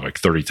same song like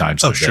 30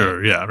 times. Oh,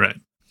 sure. Yeah. Right.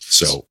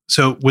 So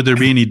would there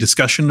be any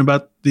discussion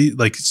about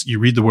you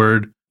read the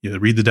word, you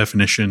read the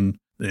definition,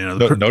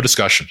 no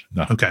discussion.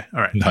 No. Okay.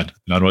 All right.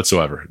 None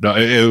whatsoever. No,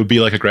 it would be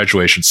like a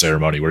graduation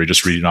ceremony where you're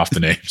just reading off the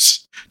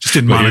names. Just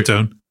in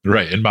monotone.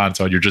 Right. In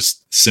monotone. You're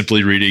just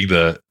simply reading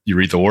you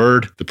read the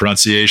word, the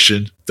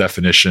pronunciation,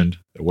 definition,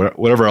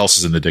 whatever else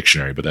is in the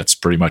dictionary, but that's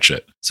pretty much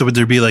it. So would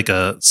there be like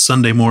a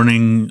Sunday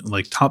morning,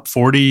 like top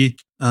 40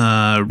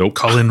 nope.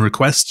 call-in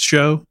request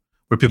show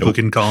where people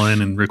can call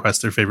in and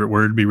request their favorite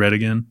word be read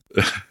again?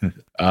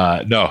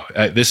 No,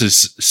 this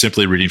is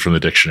simply reading from the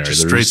dictionary.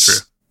 Just straight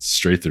through.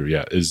 Straight through,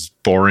 yeah. As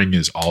boring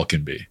as all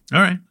can be.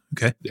 All right.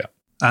 Okay. Yeah.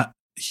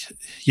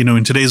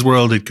 In today's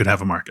world, it could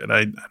have a market.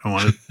 I don't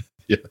want to.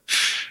 Yeah.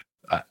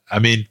 I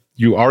mean,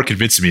 you are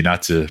convincing me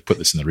not to put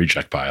this in the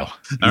reject pile.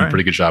 You did a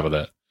pretty good job of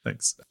that.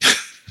 Thanks.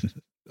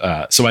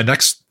 So my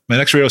next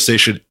radio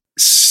station,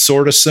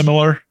 sort of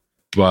similar,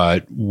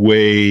 but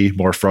way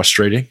more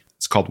frustrating.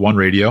 It's called One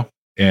Radio,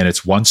 and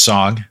it's one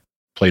song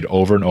played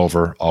over and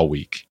over all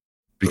week.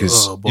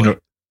 Because,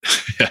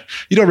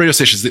 radio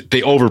stations,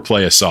 they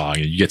overplay a song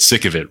and you get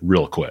sick of it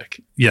real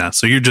quick. Yeah.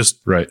 So you're just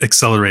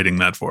accelerating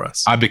that for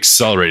us. I'm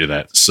accelerating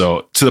that.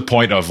 So to the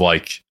point of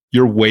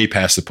you're way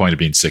past the point of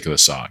being sick of the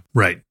song.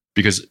 Right.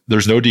 Because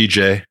there's no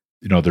DJ,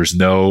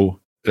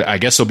 I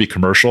guess there'll be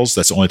commercials.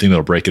 That's the only thing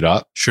that'll break it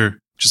up. Sure.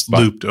 Just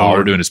looped over. All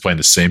we're doing is playing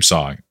the same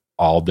song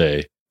all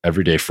day,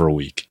 every day for a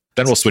week.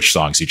 Then we'll switch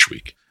songs each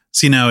week.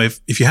 See, now,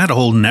 if you had a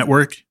whole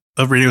network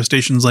of radio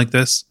stations like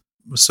this,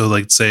 so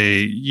like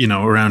say,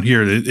 around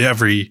here,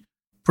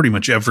 pretty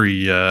much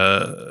every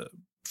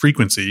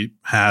frequency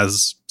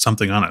has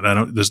something on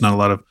it. There's not a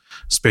lot of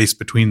space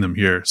between them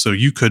here. So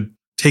you could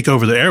take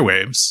over the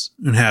airwaves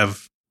and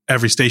have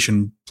every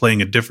station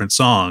playing a different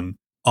song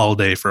all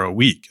day,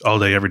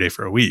 every day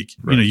for a week.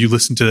 Right. You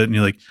listen to it and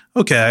you're like,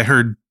 okay, I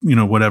heard,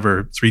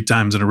 whatever 3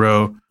 times in a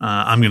row.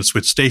 I'm going to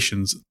switch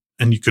stations,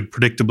 and you could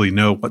predictably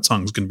know what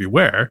song is going to be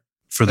where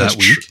for that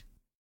week.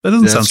 That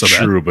doesn't sound so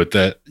bad. True, but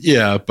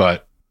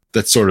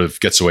that sort of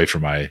gets away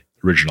from my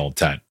original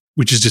intent,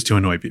 which is just to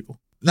annoy people.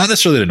 Not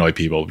necessarily to annoy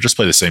people, but just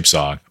play the same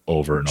song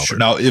over and over. Sure.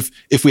 Now,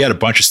 if we had a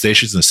bunch of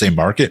stations in the same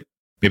market,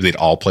 maybe they'd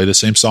all play the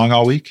same song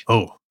all week.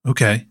 Oh,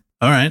 okay.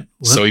 All right.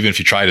 So even if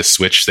you try to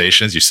switch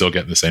stations, you're still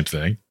getting the same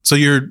thing. So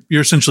you're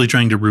essentially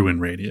trying to ruin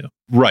radio.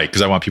 Right.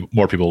 Because I want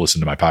more people to listen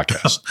to my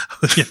podcast.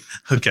 Yeah.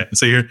 Okay.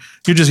 So you're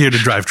just here to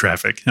drive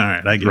traffic. All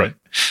right. I get it.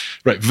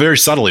 Right. Very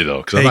subtly,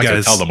 though, because I'm not going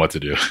to tell them what to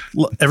do.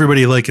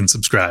 Everybody like and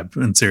subscribe.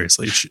 And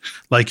seriously,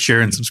 like,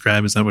 share, and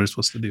subscribe. Is that what it's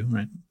supposed to do?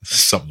 Right.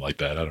 Something like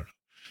that. I don't know.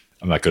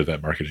 I'm not good at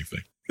that marketing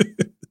thing.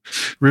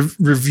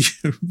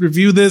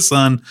 Review this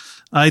on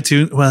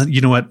iTunes. Well, you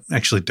know what?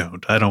 Actually,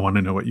 don't. I don't want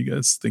to know what you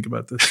guys think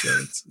about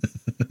this.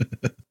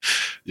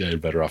 Yeah, you're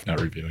better off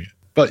not reviewing it.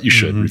 But you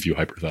should review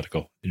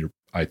Hypothetical in your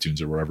iTunes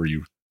or wherever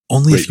you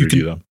only if you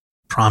can them.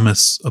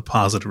 Promise a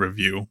positive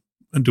review.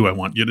 And do I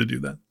want you to do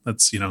that?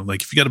 That's,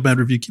 like if you got a bad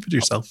review, keep it to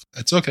yourself.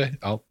 That's okay.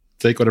 I'll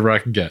take whatever I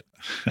can get.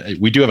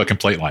 We do have a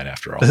complaint line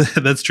after all.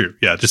 That's true.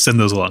 Yeah, just send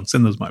those along.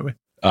 Send those my way.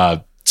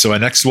 So my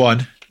next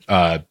one,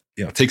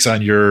 takes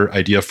on your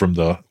idea from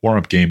the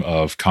warm-up game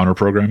of counter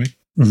programming.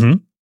 Most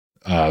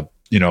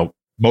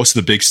of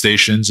the big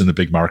stations and the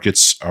big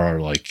markets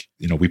are like,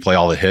 we play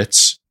all the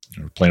hits,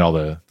 we're playing all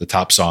the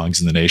top songs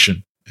in the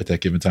nation at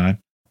that given time.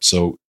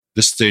 So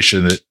this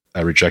station that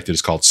I rejected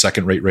is called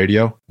Second Rate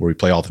Radio, where we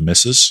play all the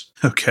misses.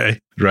 Okay.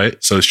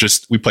 Right. So it's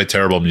just, we play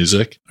terrible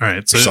music. All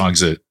right. So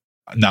songs that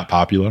are not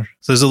popular.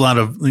 So there's a lot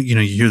of, you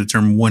hear the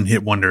term one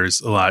hit wonders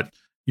a lot.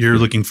 You're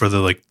looking for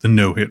the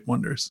no hit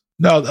wonders.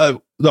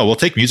 No, we'll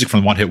take music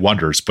from one hit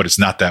wonders, but it's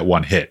not that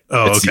one hit.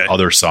 It's the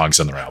other songs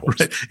on their albums.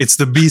 Right. It's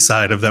the B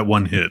side of that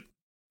one hit.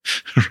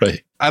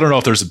 Right. I don't know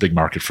if there's a big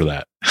market for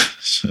that.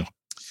 So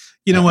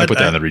you know what? I put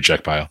that in the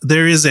reject pile.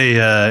 There is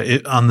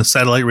on the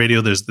satellite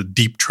radio, there's the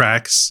deep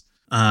tracks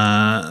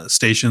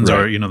stations,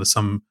 or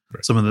some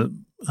of the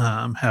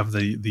have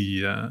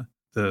the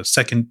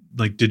second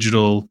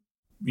digital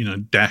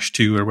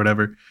 -2 or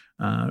whatever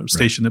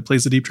station that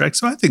plays the deep tracks.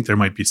 So I think there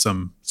might be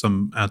some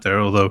out there,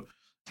 although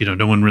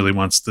no one really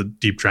wants the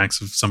deep tracks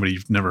of somebody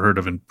you've never heard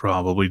of and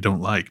probably don't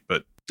like.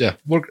 But yeah,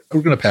 we're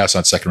going to pass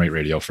on second rate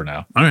radio for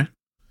now. All right.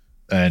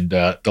 And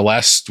the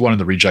last one in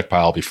the reject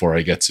pile before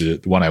I get to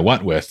the one I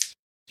went with,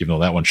 even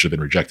though that one should have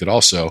been rejected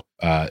also,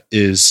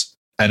 is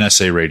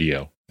NSA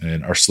radio.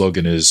 And our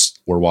slogan is,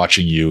 "We're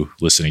watching you,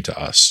 listening to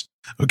us."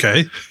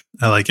 Okay.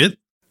 I like it.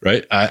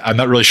 Right. I'm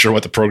not really sure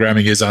what the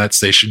programming is on that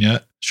station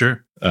yet.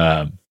 Sure.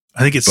 I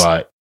think it's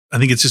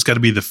just got to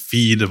be the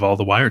feed of all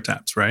the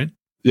wiretaps, right?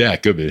 Yeah,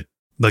 it could be.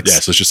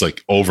 So it's just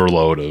like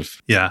overload of.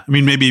 Yeah. I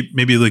mean,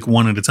 maybe like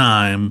one at a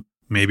time,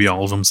 maybe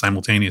all of them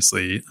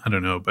simultaneously. I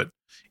don't know. But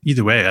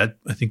either way,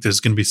 I think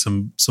there's going to be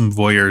some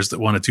voyeurs that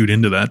want to tune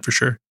into that for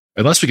sure.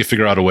 Unless we could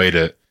figure out a way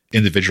to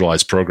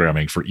individualize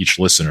programming for each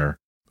listener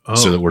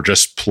so that we're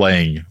just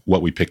playing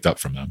what we picked up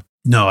from them.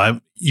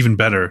 No, even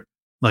better.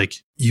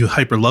 Like you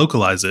hyper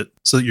localize it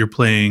so that you're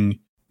playing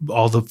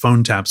all the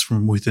phone taps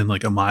from within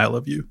like a mile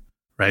of you.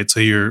 Right. So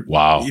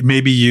it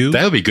may be you.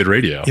 That would be good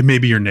radio. It may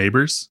be your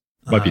neighbors.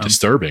 Might be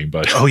disturbing,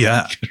 but oh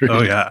yeah,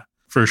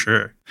 for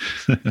sure.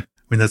 I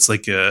mean, that's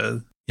like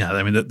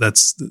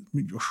that's.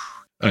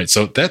 All right,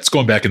 so that's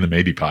going back in the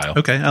maybe pile.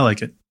 Okay, I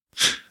like it.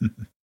 I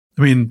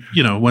mean,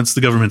 once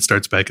the government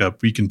starts back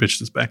up, we can pitch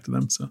this back to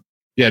them. So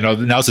yeah, no,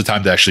 now's the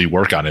time to actually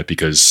work on it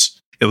because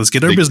let's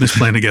get our business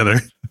plan together.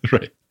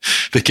 Right,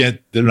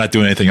 they're not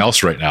doing anything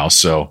else right now,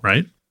 so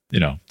right,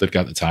 they've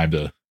got the time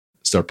to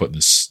start putting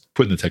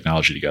the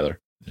technology together.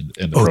 And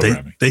the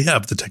programming. They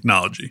have the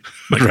technology.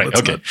 Right.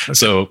 Okay.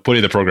 So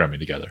putting the programming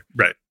together.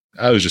 Right.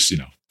 I was just,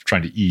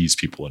 trying to ease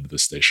people into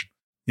this station.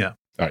 Yeah.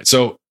 All right.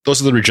 So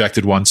those are the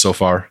rejected ones so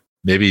far.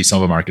 Maybe some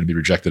of them aren't going to be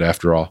rejected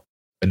after all.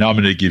 And now I'm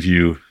going to give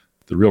you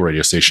the real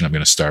radio station I'm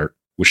going to start,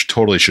 which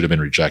totally should have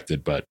been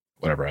rejected, but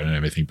whatever. I didn't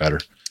have anything better.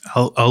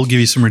 I'll give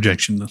you some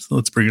rejection.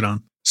 Let's bring it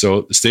on.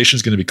 So the station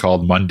is going to be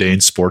called Mundane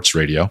Sports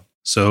Radio.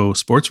 So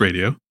sports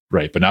radio.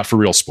 Right. But not for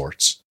real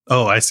sports.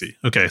 Oh, I see.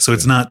 Okay. So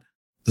it's not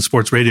the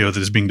sports radio that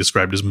is being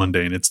described as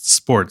mundane. It's the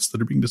sports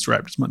that are being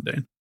described as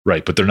mundane.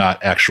 Right. But they're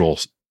not actual.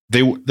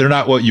 They're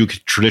not what you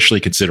could traditionally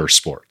consider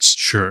sports.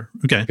 Sure.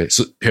 Okay.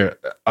 So here,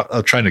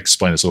 I'll try and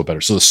explain this a little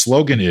better. So the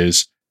slogan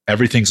is,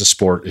 everything's a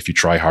sport if you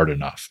try hard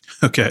enough.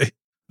 Okay.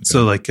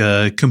 So like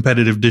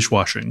competitive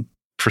dishwashing.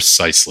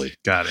 Precisely.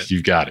 Got it.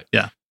 You've got it.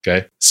 Yeah.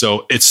 Okay.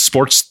 So it's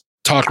sports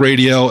talk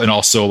radio and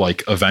also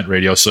like event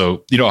radio.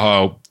 So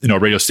how, a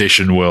radio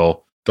station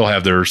they'll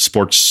have their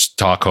sports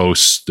talk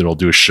hosts that'll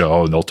do a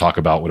show and they'll talk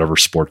about whatever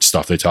sports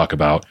stuff they talk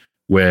about.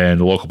 When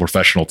the local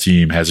professional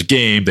team has a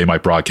game, they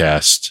might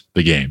broadcast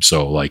the game.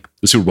 So like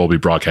the Super Bowl will be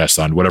broadcast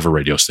on whatever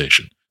radio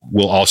station.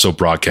 We'll also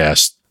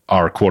broadcast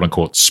our quote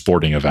unquote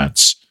sporting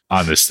events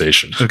on this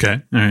station.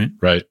 Okay. All right.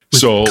 Right. With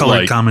so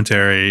colored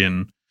commentary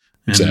and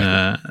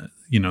exactly.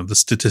 The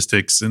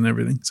statistics and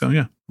everything. So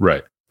yeah.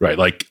 Right. Right.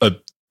 Like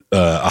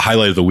a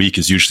highlight of the week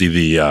is usually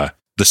the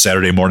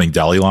Saturday morning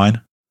deli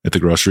line at the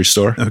grocery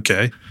store.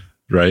 Okay.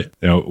 Right.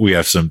 We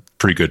have some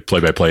pretty good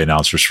play-by-play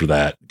announcers for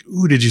that.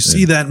 Ooh, did you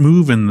see that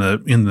move in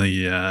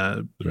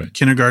the right.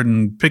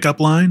 kindergarten pickup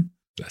line?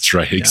 That's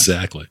right. Yeah.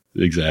 Exactly.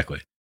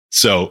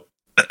 So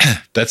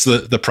that's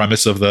the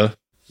premise of the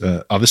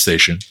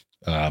station.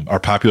 Our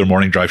popular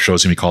morning drive show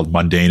is going to be called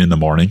Mundane in the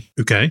Morning.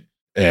 Okay.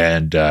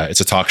 And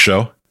it's a talk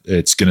show.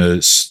 It's going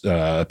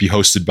to be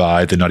hosted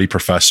by the Nutty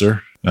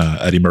Professor,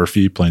 Eddie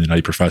Murphy playing the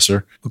Nutty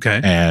Professor.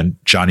 Okay. And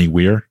Johnny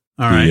Weir,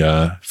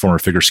 the former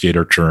figure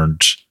skater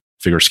turned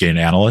figure skating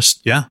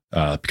analyst. Yeah.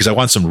 Because I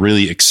want some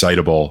really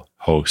excitable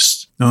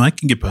hosts. No, I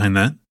can get behind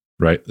that.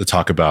 Right. To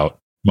talk about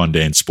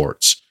mundane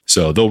sports.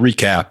 So they'll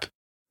recap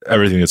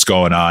everything that's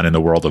going on in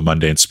the world of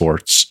mundane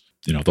sports.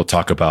 They'll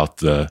talk about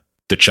the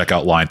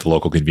checkout line at the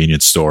local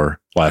convenience store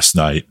last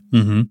night.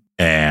 Mm-hmm.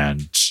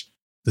 And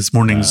this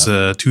morning's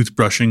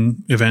toothbrushing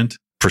event.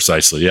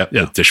 Precisely.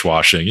 Yeah.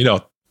 Dishwashing,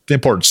 the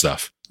important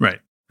stuff. Right.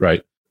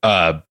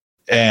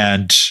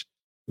 And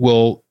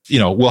we'll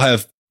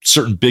have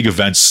certain big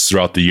events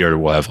throughout the year.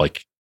 We'll have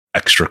like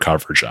extra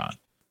coverage on.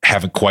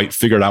 Haven't quite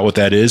figured out what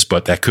that is,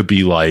 but that could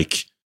be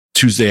like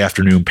Tuesday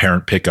afternoon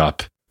parent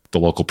pickup, the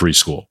local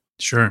preschool.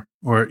 Sure.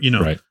 Or,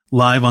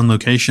 live on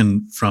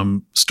location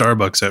from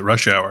Starbucks at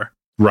rush hour.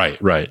 Right.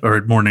 Or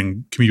at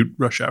morning commute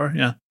rush hour.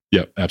 Yeah.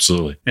 Yep.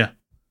 Absolutely.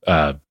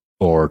 Yeah.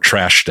 Or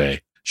trash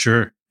day.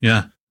 Sure.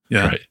 Yeah.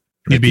 Right.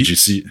 Did you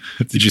see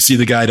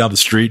the guy down the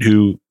street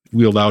who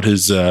wheeled out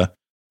his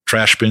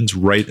trash bins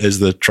right as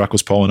the truck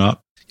was pulling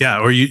up? Yeah.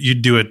 Or you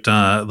do it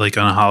like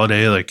on a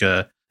holiday, like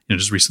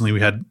just recently we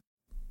had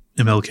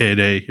MLK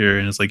Day here,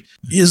 and it's like,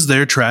 is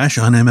there trash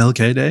on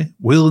MLK Day?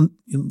 We'll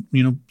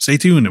stay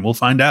tuned and we'll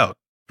find out.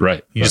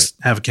 Right. You just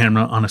have a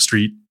camera on a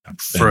street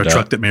for a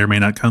truck that may or may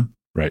not come.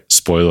 Right.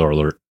 Spoiler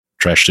alert: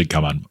 trash did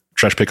come on.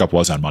 Trash pickup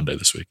was on Monday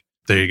this week.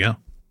 There you go.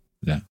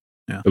 Yeah.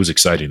 It was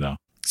exciting though.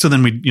 So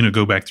then we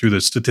go back through the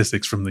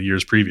statistics from the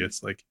years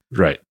previous, like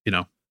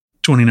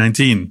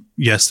 2019.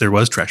 Yes, there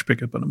was trash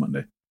pickup on a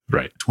Monday.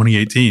 Right.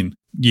 2018.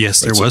 Yes,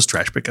 there was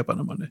trash pickup on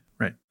a Monday.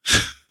 Right.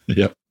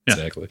 Yep.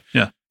 Exactly.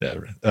 Yeah.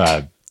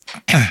 And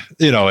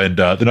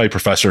the Nutty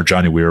Professor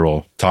Johnny Weir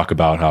will talk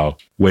about how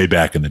way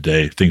back in the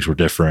day things were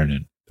different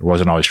and there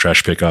wasn't always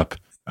trash pickup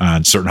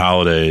on certain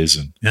holidays.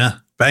 And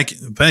back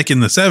in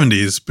the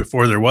 70s,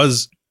 before there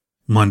was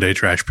Monday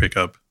trash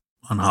pickup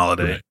on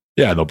holiday. Right.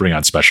 Yeah, they'll bring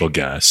on special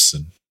guests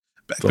and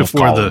back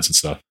before and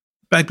stuff.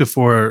 Back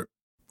before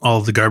all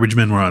the garbage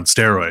men were on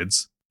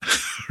steroids.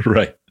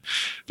 Right.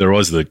 There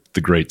was the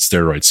great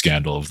steroid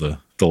scandal of the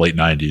late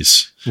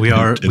 90s. We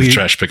are in the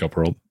trash pickup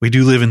world. We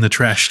do live in the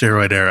trash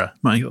steroid era.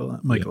 Michael,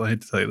 I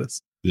hate to tell you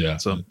this. Yeah.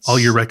 So all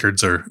your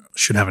records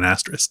should have an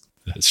asterisk.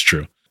 That's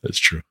true.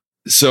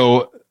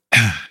 So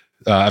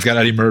I've got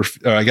Eddie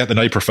Murphy. I got the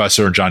Nutty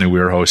Professor and Johnny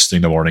Weir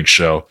hosting the morning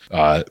show.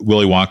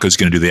 Willy Wonka is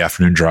going to do the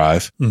afternoon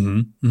drive.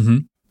 Mm-hmm. Mm-hmm.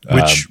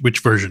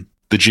 Which version?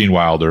 The Gene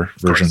Wilder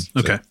version.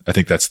 Okay. So I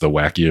think that's the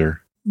wackier.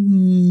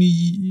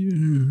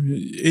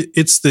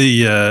 It's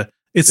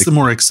the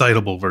more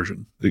excitable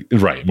version.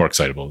 Right. More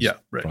excitable. Yeah.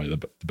 Right. Probably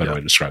the better way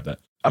to describe that.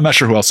 I'm not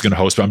sure who else is going to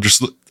host,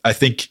 but I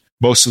think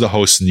most of the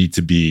hosts need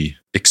to be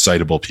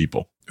excitable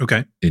people.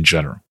 Okay. In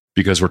general,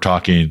 because we're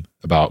talking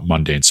about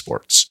mundane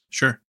sports.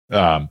 Sure.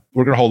 We're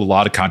going to hold a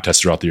lot of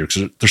contests throughout the year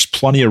because there's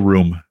plenty of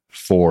room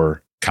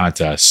for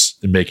contests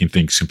and making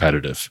things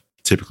competitive,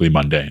 typically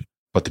mundane.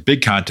 But the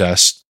big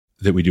contest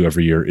that we do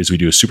every year is we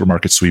do a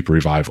supermarket sweep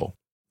revival.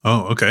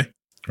 Oh, okay.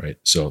 Right.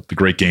 So the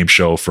great game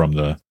show from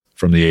the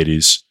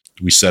 80s.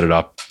 We set it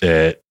up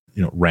at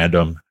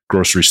random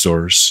grocery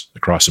stores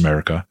across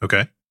America.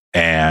 Okay.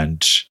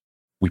 And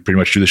we pretty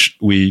much do this.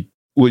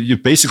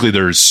 Basically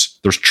there's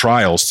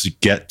trials to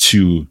get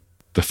to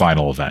the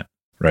final event.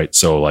 Right.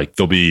 So like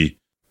there'll be,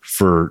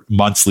 for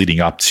months leading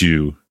up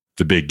to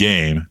the big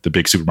game, the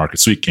big supermarket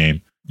sweep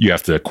game, you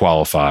have to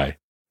qualify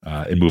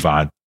and move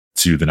on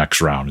to the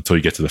next round until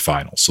you get to the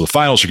finals. So the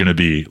finals are going to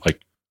be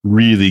like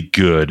really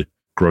good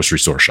grocery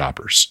store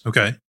shoppers.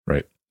 Okay.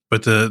 Right.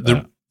 But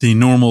the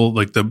normal,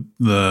 like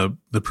the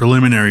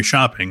preliminary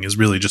shopping is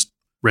really just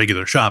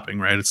regular shopping,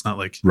 right? It's not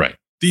like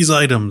these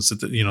items,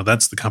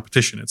 that's the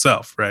competition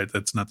itself, right?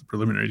 That's not the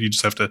preliminary. You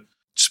just have to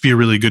be a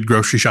really good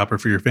grocery shopper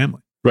for your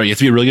family. Right. You have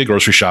to be a really good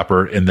grocery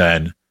shopper, and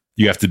then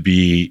you have to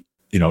be,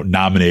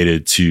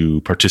 nominated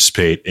to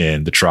participate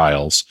in the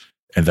trials.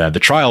 And then the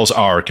trials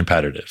are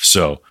competitive.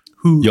 So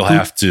who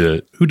does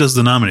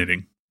the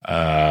nominating?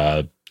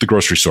 The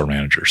grocery store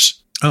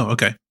managers. Oh,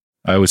 okay.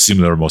 I would assume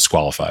they're most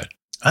qualified.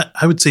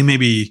 I would say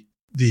maybe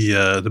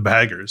the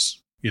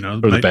baggers, or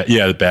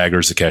the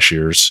baggers, the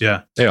cashiers.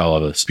 Yeah. They all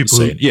have this people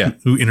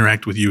who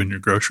interact with you and your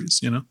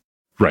groceries,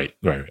 Right.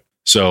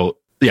 So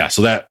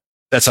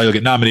that's how you'll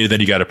get nominated. Then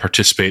you got to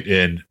participate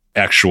in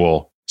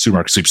actual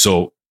supermarket sweep.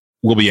 So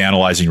we'll be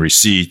analyzing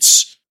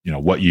receipts,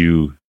 what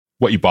you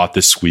bought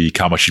this week,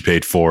 how much you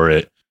paid for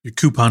it, your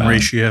coupon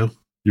ratio,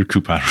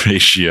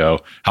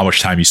 how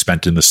much time you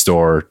spent in the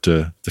store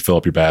to fill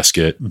up your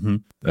basket,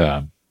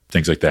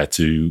 things like that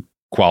to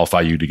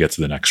qualify you to get to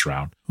the next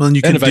round. Well, and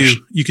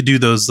you could do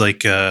those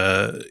like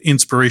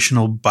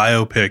inspirational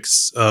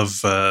biopics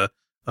of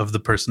the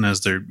person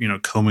as they're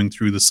combing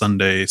through the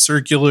Sunday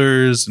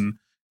circulars and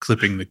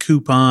clipping the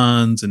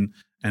coupons and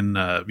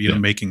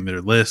making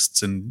their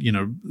lists and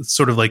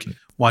sort of like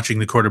watching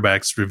the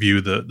quarterbacks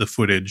review the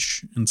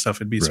footage and stuff.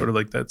 It'd be sort of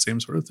like that same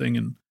sort of thing,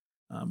 and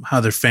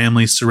how their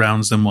family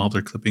surrounds them while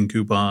they're clipping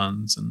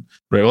coupons. And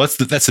right. Well,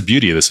 that's the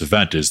beauty of this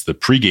event is the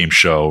pregame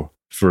show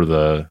for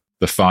the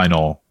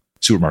final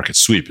supermarket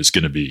sweep is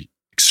going to be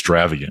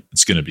extravagant.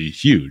 It's going to be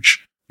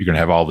huge. You're going to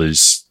have all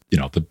these,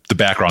 the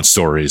background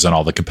stories on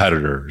all the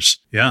competitors.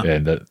 Yeah.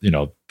 And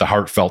the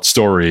heartfelt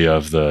story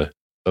of the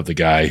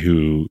guy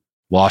who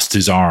lost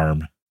his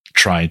arm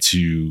trying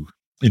to,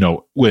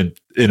 win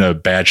in a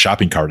bad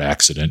shopping cart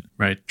accident.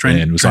 Right.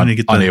 And was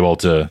unable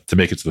to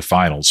make it to the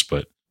finals,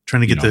 but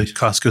trying to get the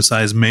Costco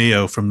size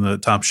mayo from the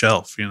top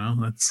shelf,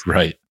 that's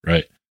right.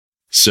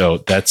 So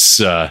that's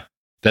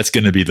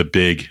going to be the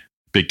big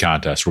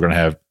contest. We're going to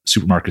have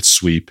supermarket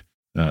sweep,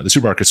 the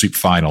supermarket sweep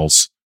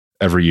finals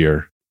every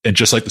year. And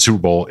just like the Super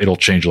Bowl, it'll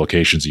change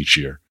locations each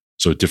year.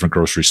 So different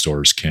grocery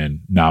stores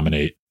can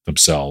nominate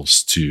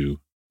themselves to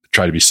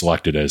try to be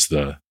selected as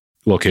the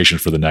location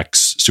for the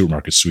next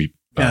supermarket sweep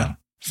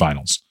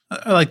finals.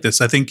 I like this.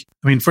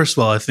 First of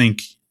all, I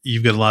think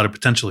you've got a lot of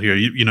potential here.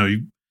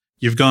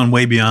 You've gone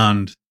way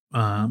beyond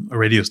a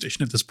radio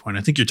station at this point.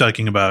 I think you're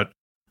talking about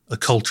a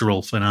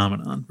cultural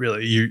phenomenon,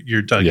 really.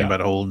 You're talking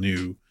about a whole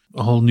new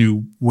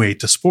way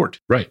to sport.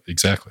 Right,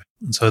 exactly.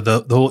 And so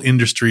the whole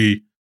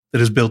industry that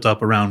is built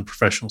up around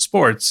professional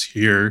sports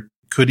here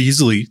could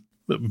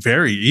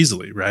very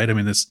easily, right? I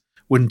mean, this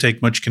wouldn't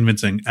take much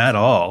convincing at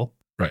all,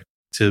 right,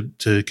 to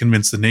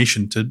convince the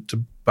nation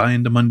to buy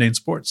into mundane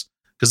sports.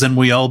 Because then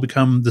we all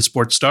become the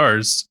sports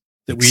stars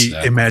that we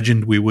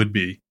imagined we would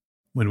be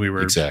when we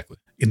were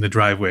in the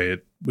driveway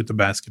with the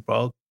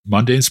basketball.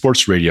 Mundane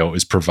sports radio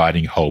is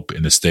providing hope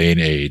in this day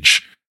and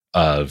age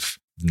of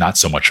not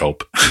so much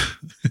hope,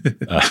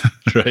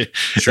 right?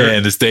 Sure.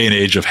 And this day and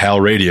age of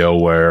HAL radio,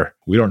 where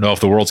we don't know if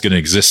the world's going to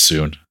exist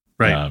soon.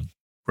 Right.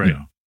 Right.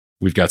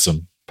 We've got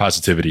some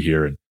positivity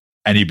here, and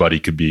anybody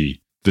could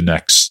be the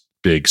next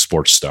big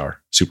sports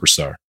star,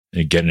 superstar,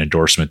 and get an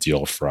endorsement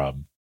deal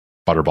from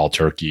Butterball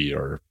Turkey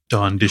or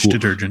Dawn dish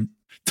detergent.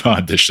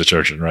 Dawn dish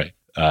detergent, right?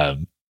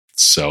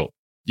 So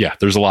yeah,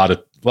 there's a lot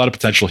of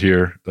potential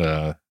here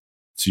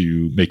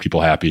to make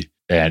people happy,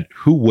 and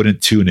who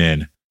wouldn't tune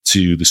in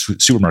to the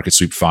supermarket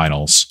sweep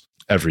finals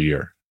every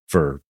year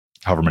for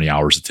however many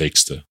hours it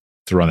takes to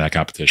run that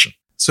competition?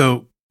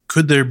 So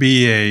could there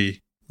be a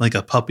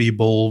puppy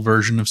bowl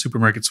version of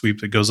supermarket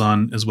sweep that goes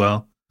on as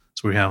well?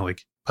 So we have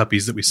like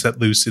puppies that we set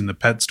loose in the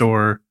pet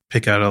store,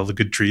 pick out all the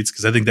good treats,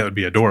 because I think that would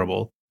be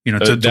adorable,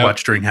 to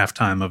watch during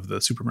halftime of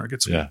the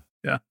supermarket sweep.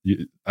 Yeah.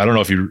 I don't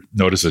know if you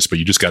noticed this, but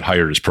you just got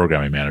hired as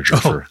programming manager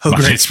for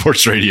Monday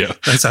Sports Radio.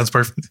 That sounds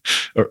perfect.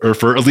 or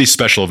for at least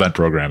special event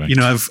programming.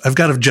 I've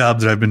got a job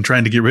that I've been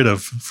trying to get rid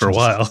of for a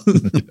while.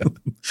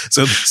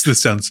 So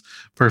this sounds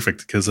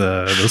perfect because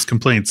those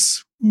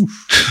complaints.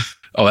 Oof.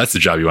 Oh, that's the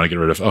job you want to get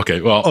rid of.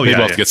 Okay. Well, maybe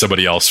I'll have to get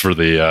somebody else for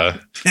the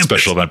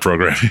special event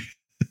programming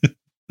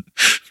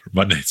for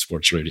Monday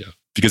Sports Radio.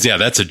 Because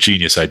that's a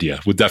genius idea.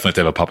 We'll definitely have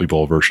to have a puppy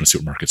bowl version of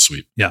supermarket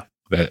sweep. Yeah.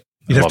 I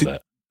love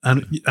that. I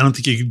don't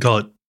think you could call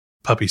it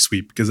puppy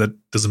sweep because that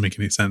doesn't make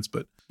any sense.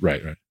 But right.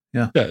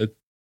 Yeah.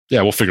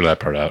 We'll figure that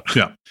part out.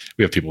 Yeah,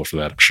 we have people for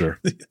that, I'm sure.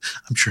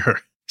 I'm sure.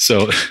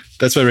 So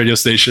that's my radio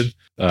station.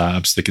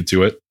 I'm sticking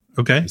to it.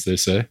 Okay, as they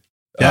say.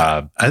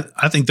 Yeah,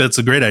 I think that's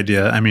a great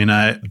idea. I mean,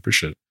 I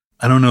appreciate it.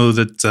 I don't know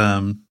that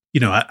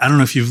I don't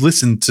know if you've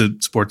listened to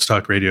sports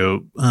talk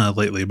radio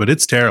lately, but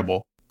it's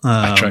terrible.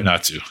 I try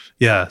not to.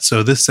 Yeah,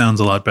 so this sounds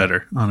a lot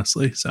better,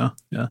 honestly. So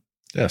yeah.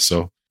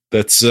 So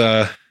that's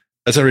our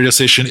radio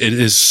station. It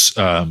is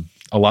a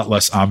lot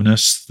less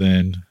ominous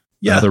than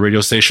the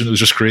radio station that was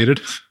just created.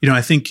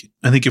 I think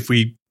if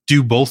we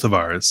do both of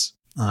ours,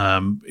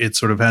 it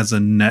sort of has a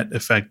net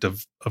effect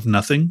of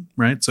nothing,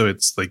 right? So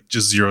it's like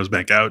just zeroes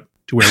back out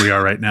to where we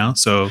are right now.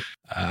 So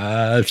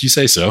if you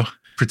say so,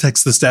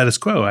 protects the status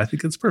quo. I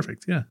think it's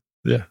perfect. Yeah.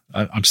 Yeah.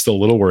 I'm still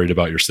a little worried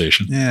about your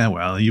station. Yeah.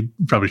 Well, you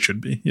probably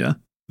should be. Yeah.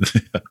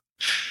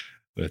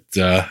 But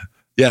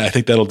I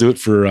think that'll do it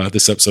for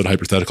this episode of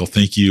Hypothetical.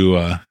 Thank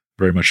you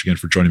very much again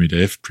for joining me,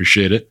 Dave.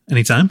 Appreciate it.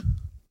 Anytime.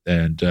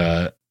 And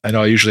I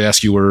know I usually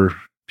ask you where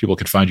people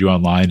can find you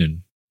online,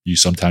 and you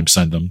sometimes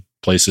send them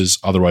places.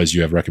 Otherwise,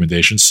 you have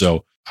recommendations.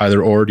 So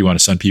either or, do you want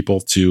to send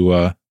people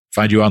to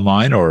find you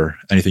online, or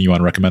anything you want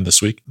to recommend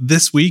this week?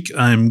 This week,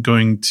 I'm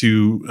going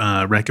to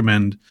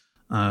recommend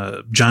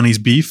Johnny's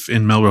Beef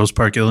in Melrose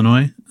Park,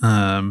 Illinois.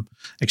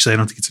 Actually, I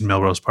don't think it's in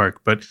Melrose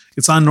Park, but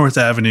it's on North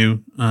Avenue,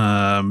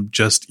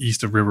 just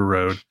east of River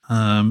Road.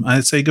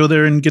 I'd say go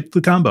there and get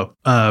the combo.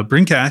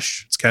 Bring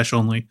cash. It's cash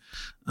only.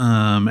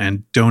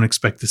 And don't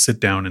expect to sit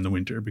down in the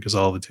winter because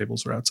all the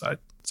tables are outside.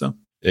 So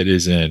it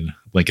is in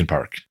Lincoln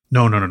Park.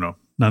 No. Not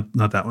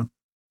that one.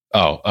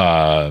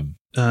 Oh,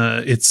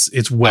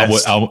 it's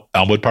west.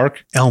 Elmwood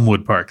Park?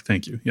 Elmwood Park.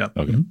 Thank you. Yeah.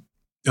 Okay. Mm-hmm.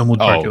 Elmwood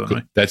Park, Illinois.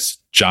 Good. That's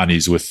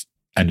Johnny's with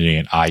ending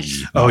in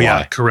IE. Oh,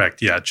 yeah.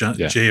 Correct. Yeah.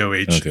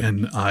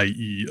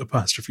 JOHNIE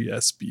apostrophe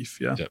S beef.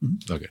 Yeah. Yep.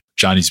 Okay.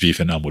 Johnny's Beef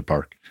in Elmwood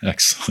Park.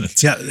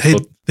 Excellent. Yeah. Hey,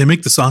 they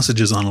make the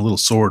sausages on a little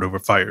sword over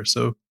fire.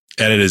 So,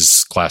 and it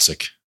is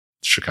classic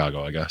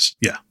Chicago, I guess.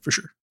 Yeah, for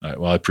sure. All right.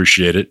 Well, I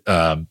appreciate it.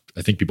 I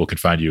think people can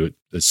find you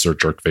at Sir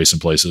Jerkface in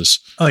places.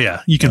 Oh,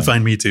 yeah. You can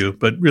find me too.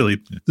 But really,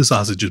 the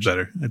sausage is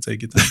better. I'd say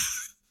get that.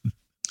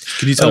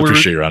 Can you tell I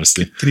appreciate your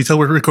honesty. Can you tell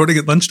we're recording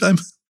at lunchtime?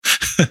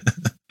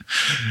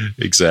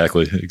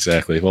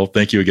 Exactly. Well,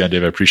 thank you again,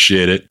 Dave. I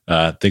appreciate it.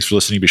 Thanks for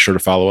listening. Be sure to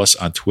follow us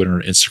on Twitter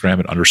and Instagram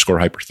at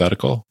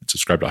 _hypothetical, and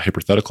subscribe to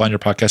Hypothetical on your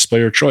podcast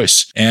player of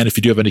choice. And if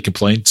you do have any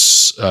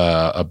complaints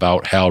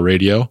about HAL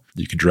Radio,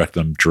 you can direct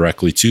them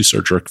directly to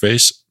Sir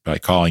Jerkface by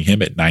calling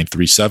him at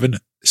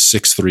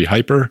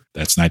 937-63-HYPER.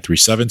 That's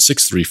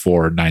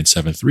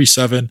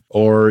 937-634-9737.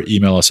 Or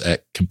email us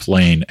at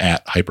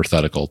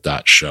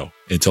complain@hypothetical.show.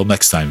 Until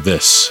next time,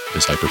 this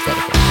is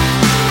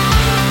Hypothetical.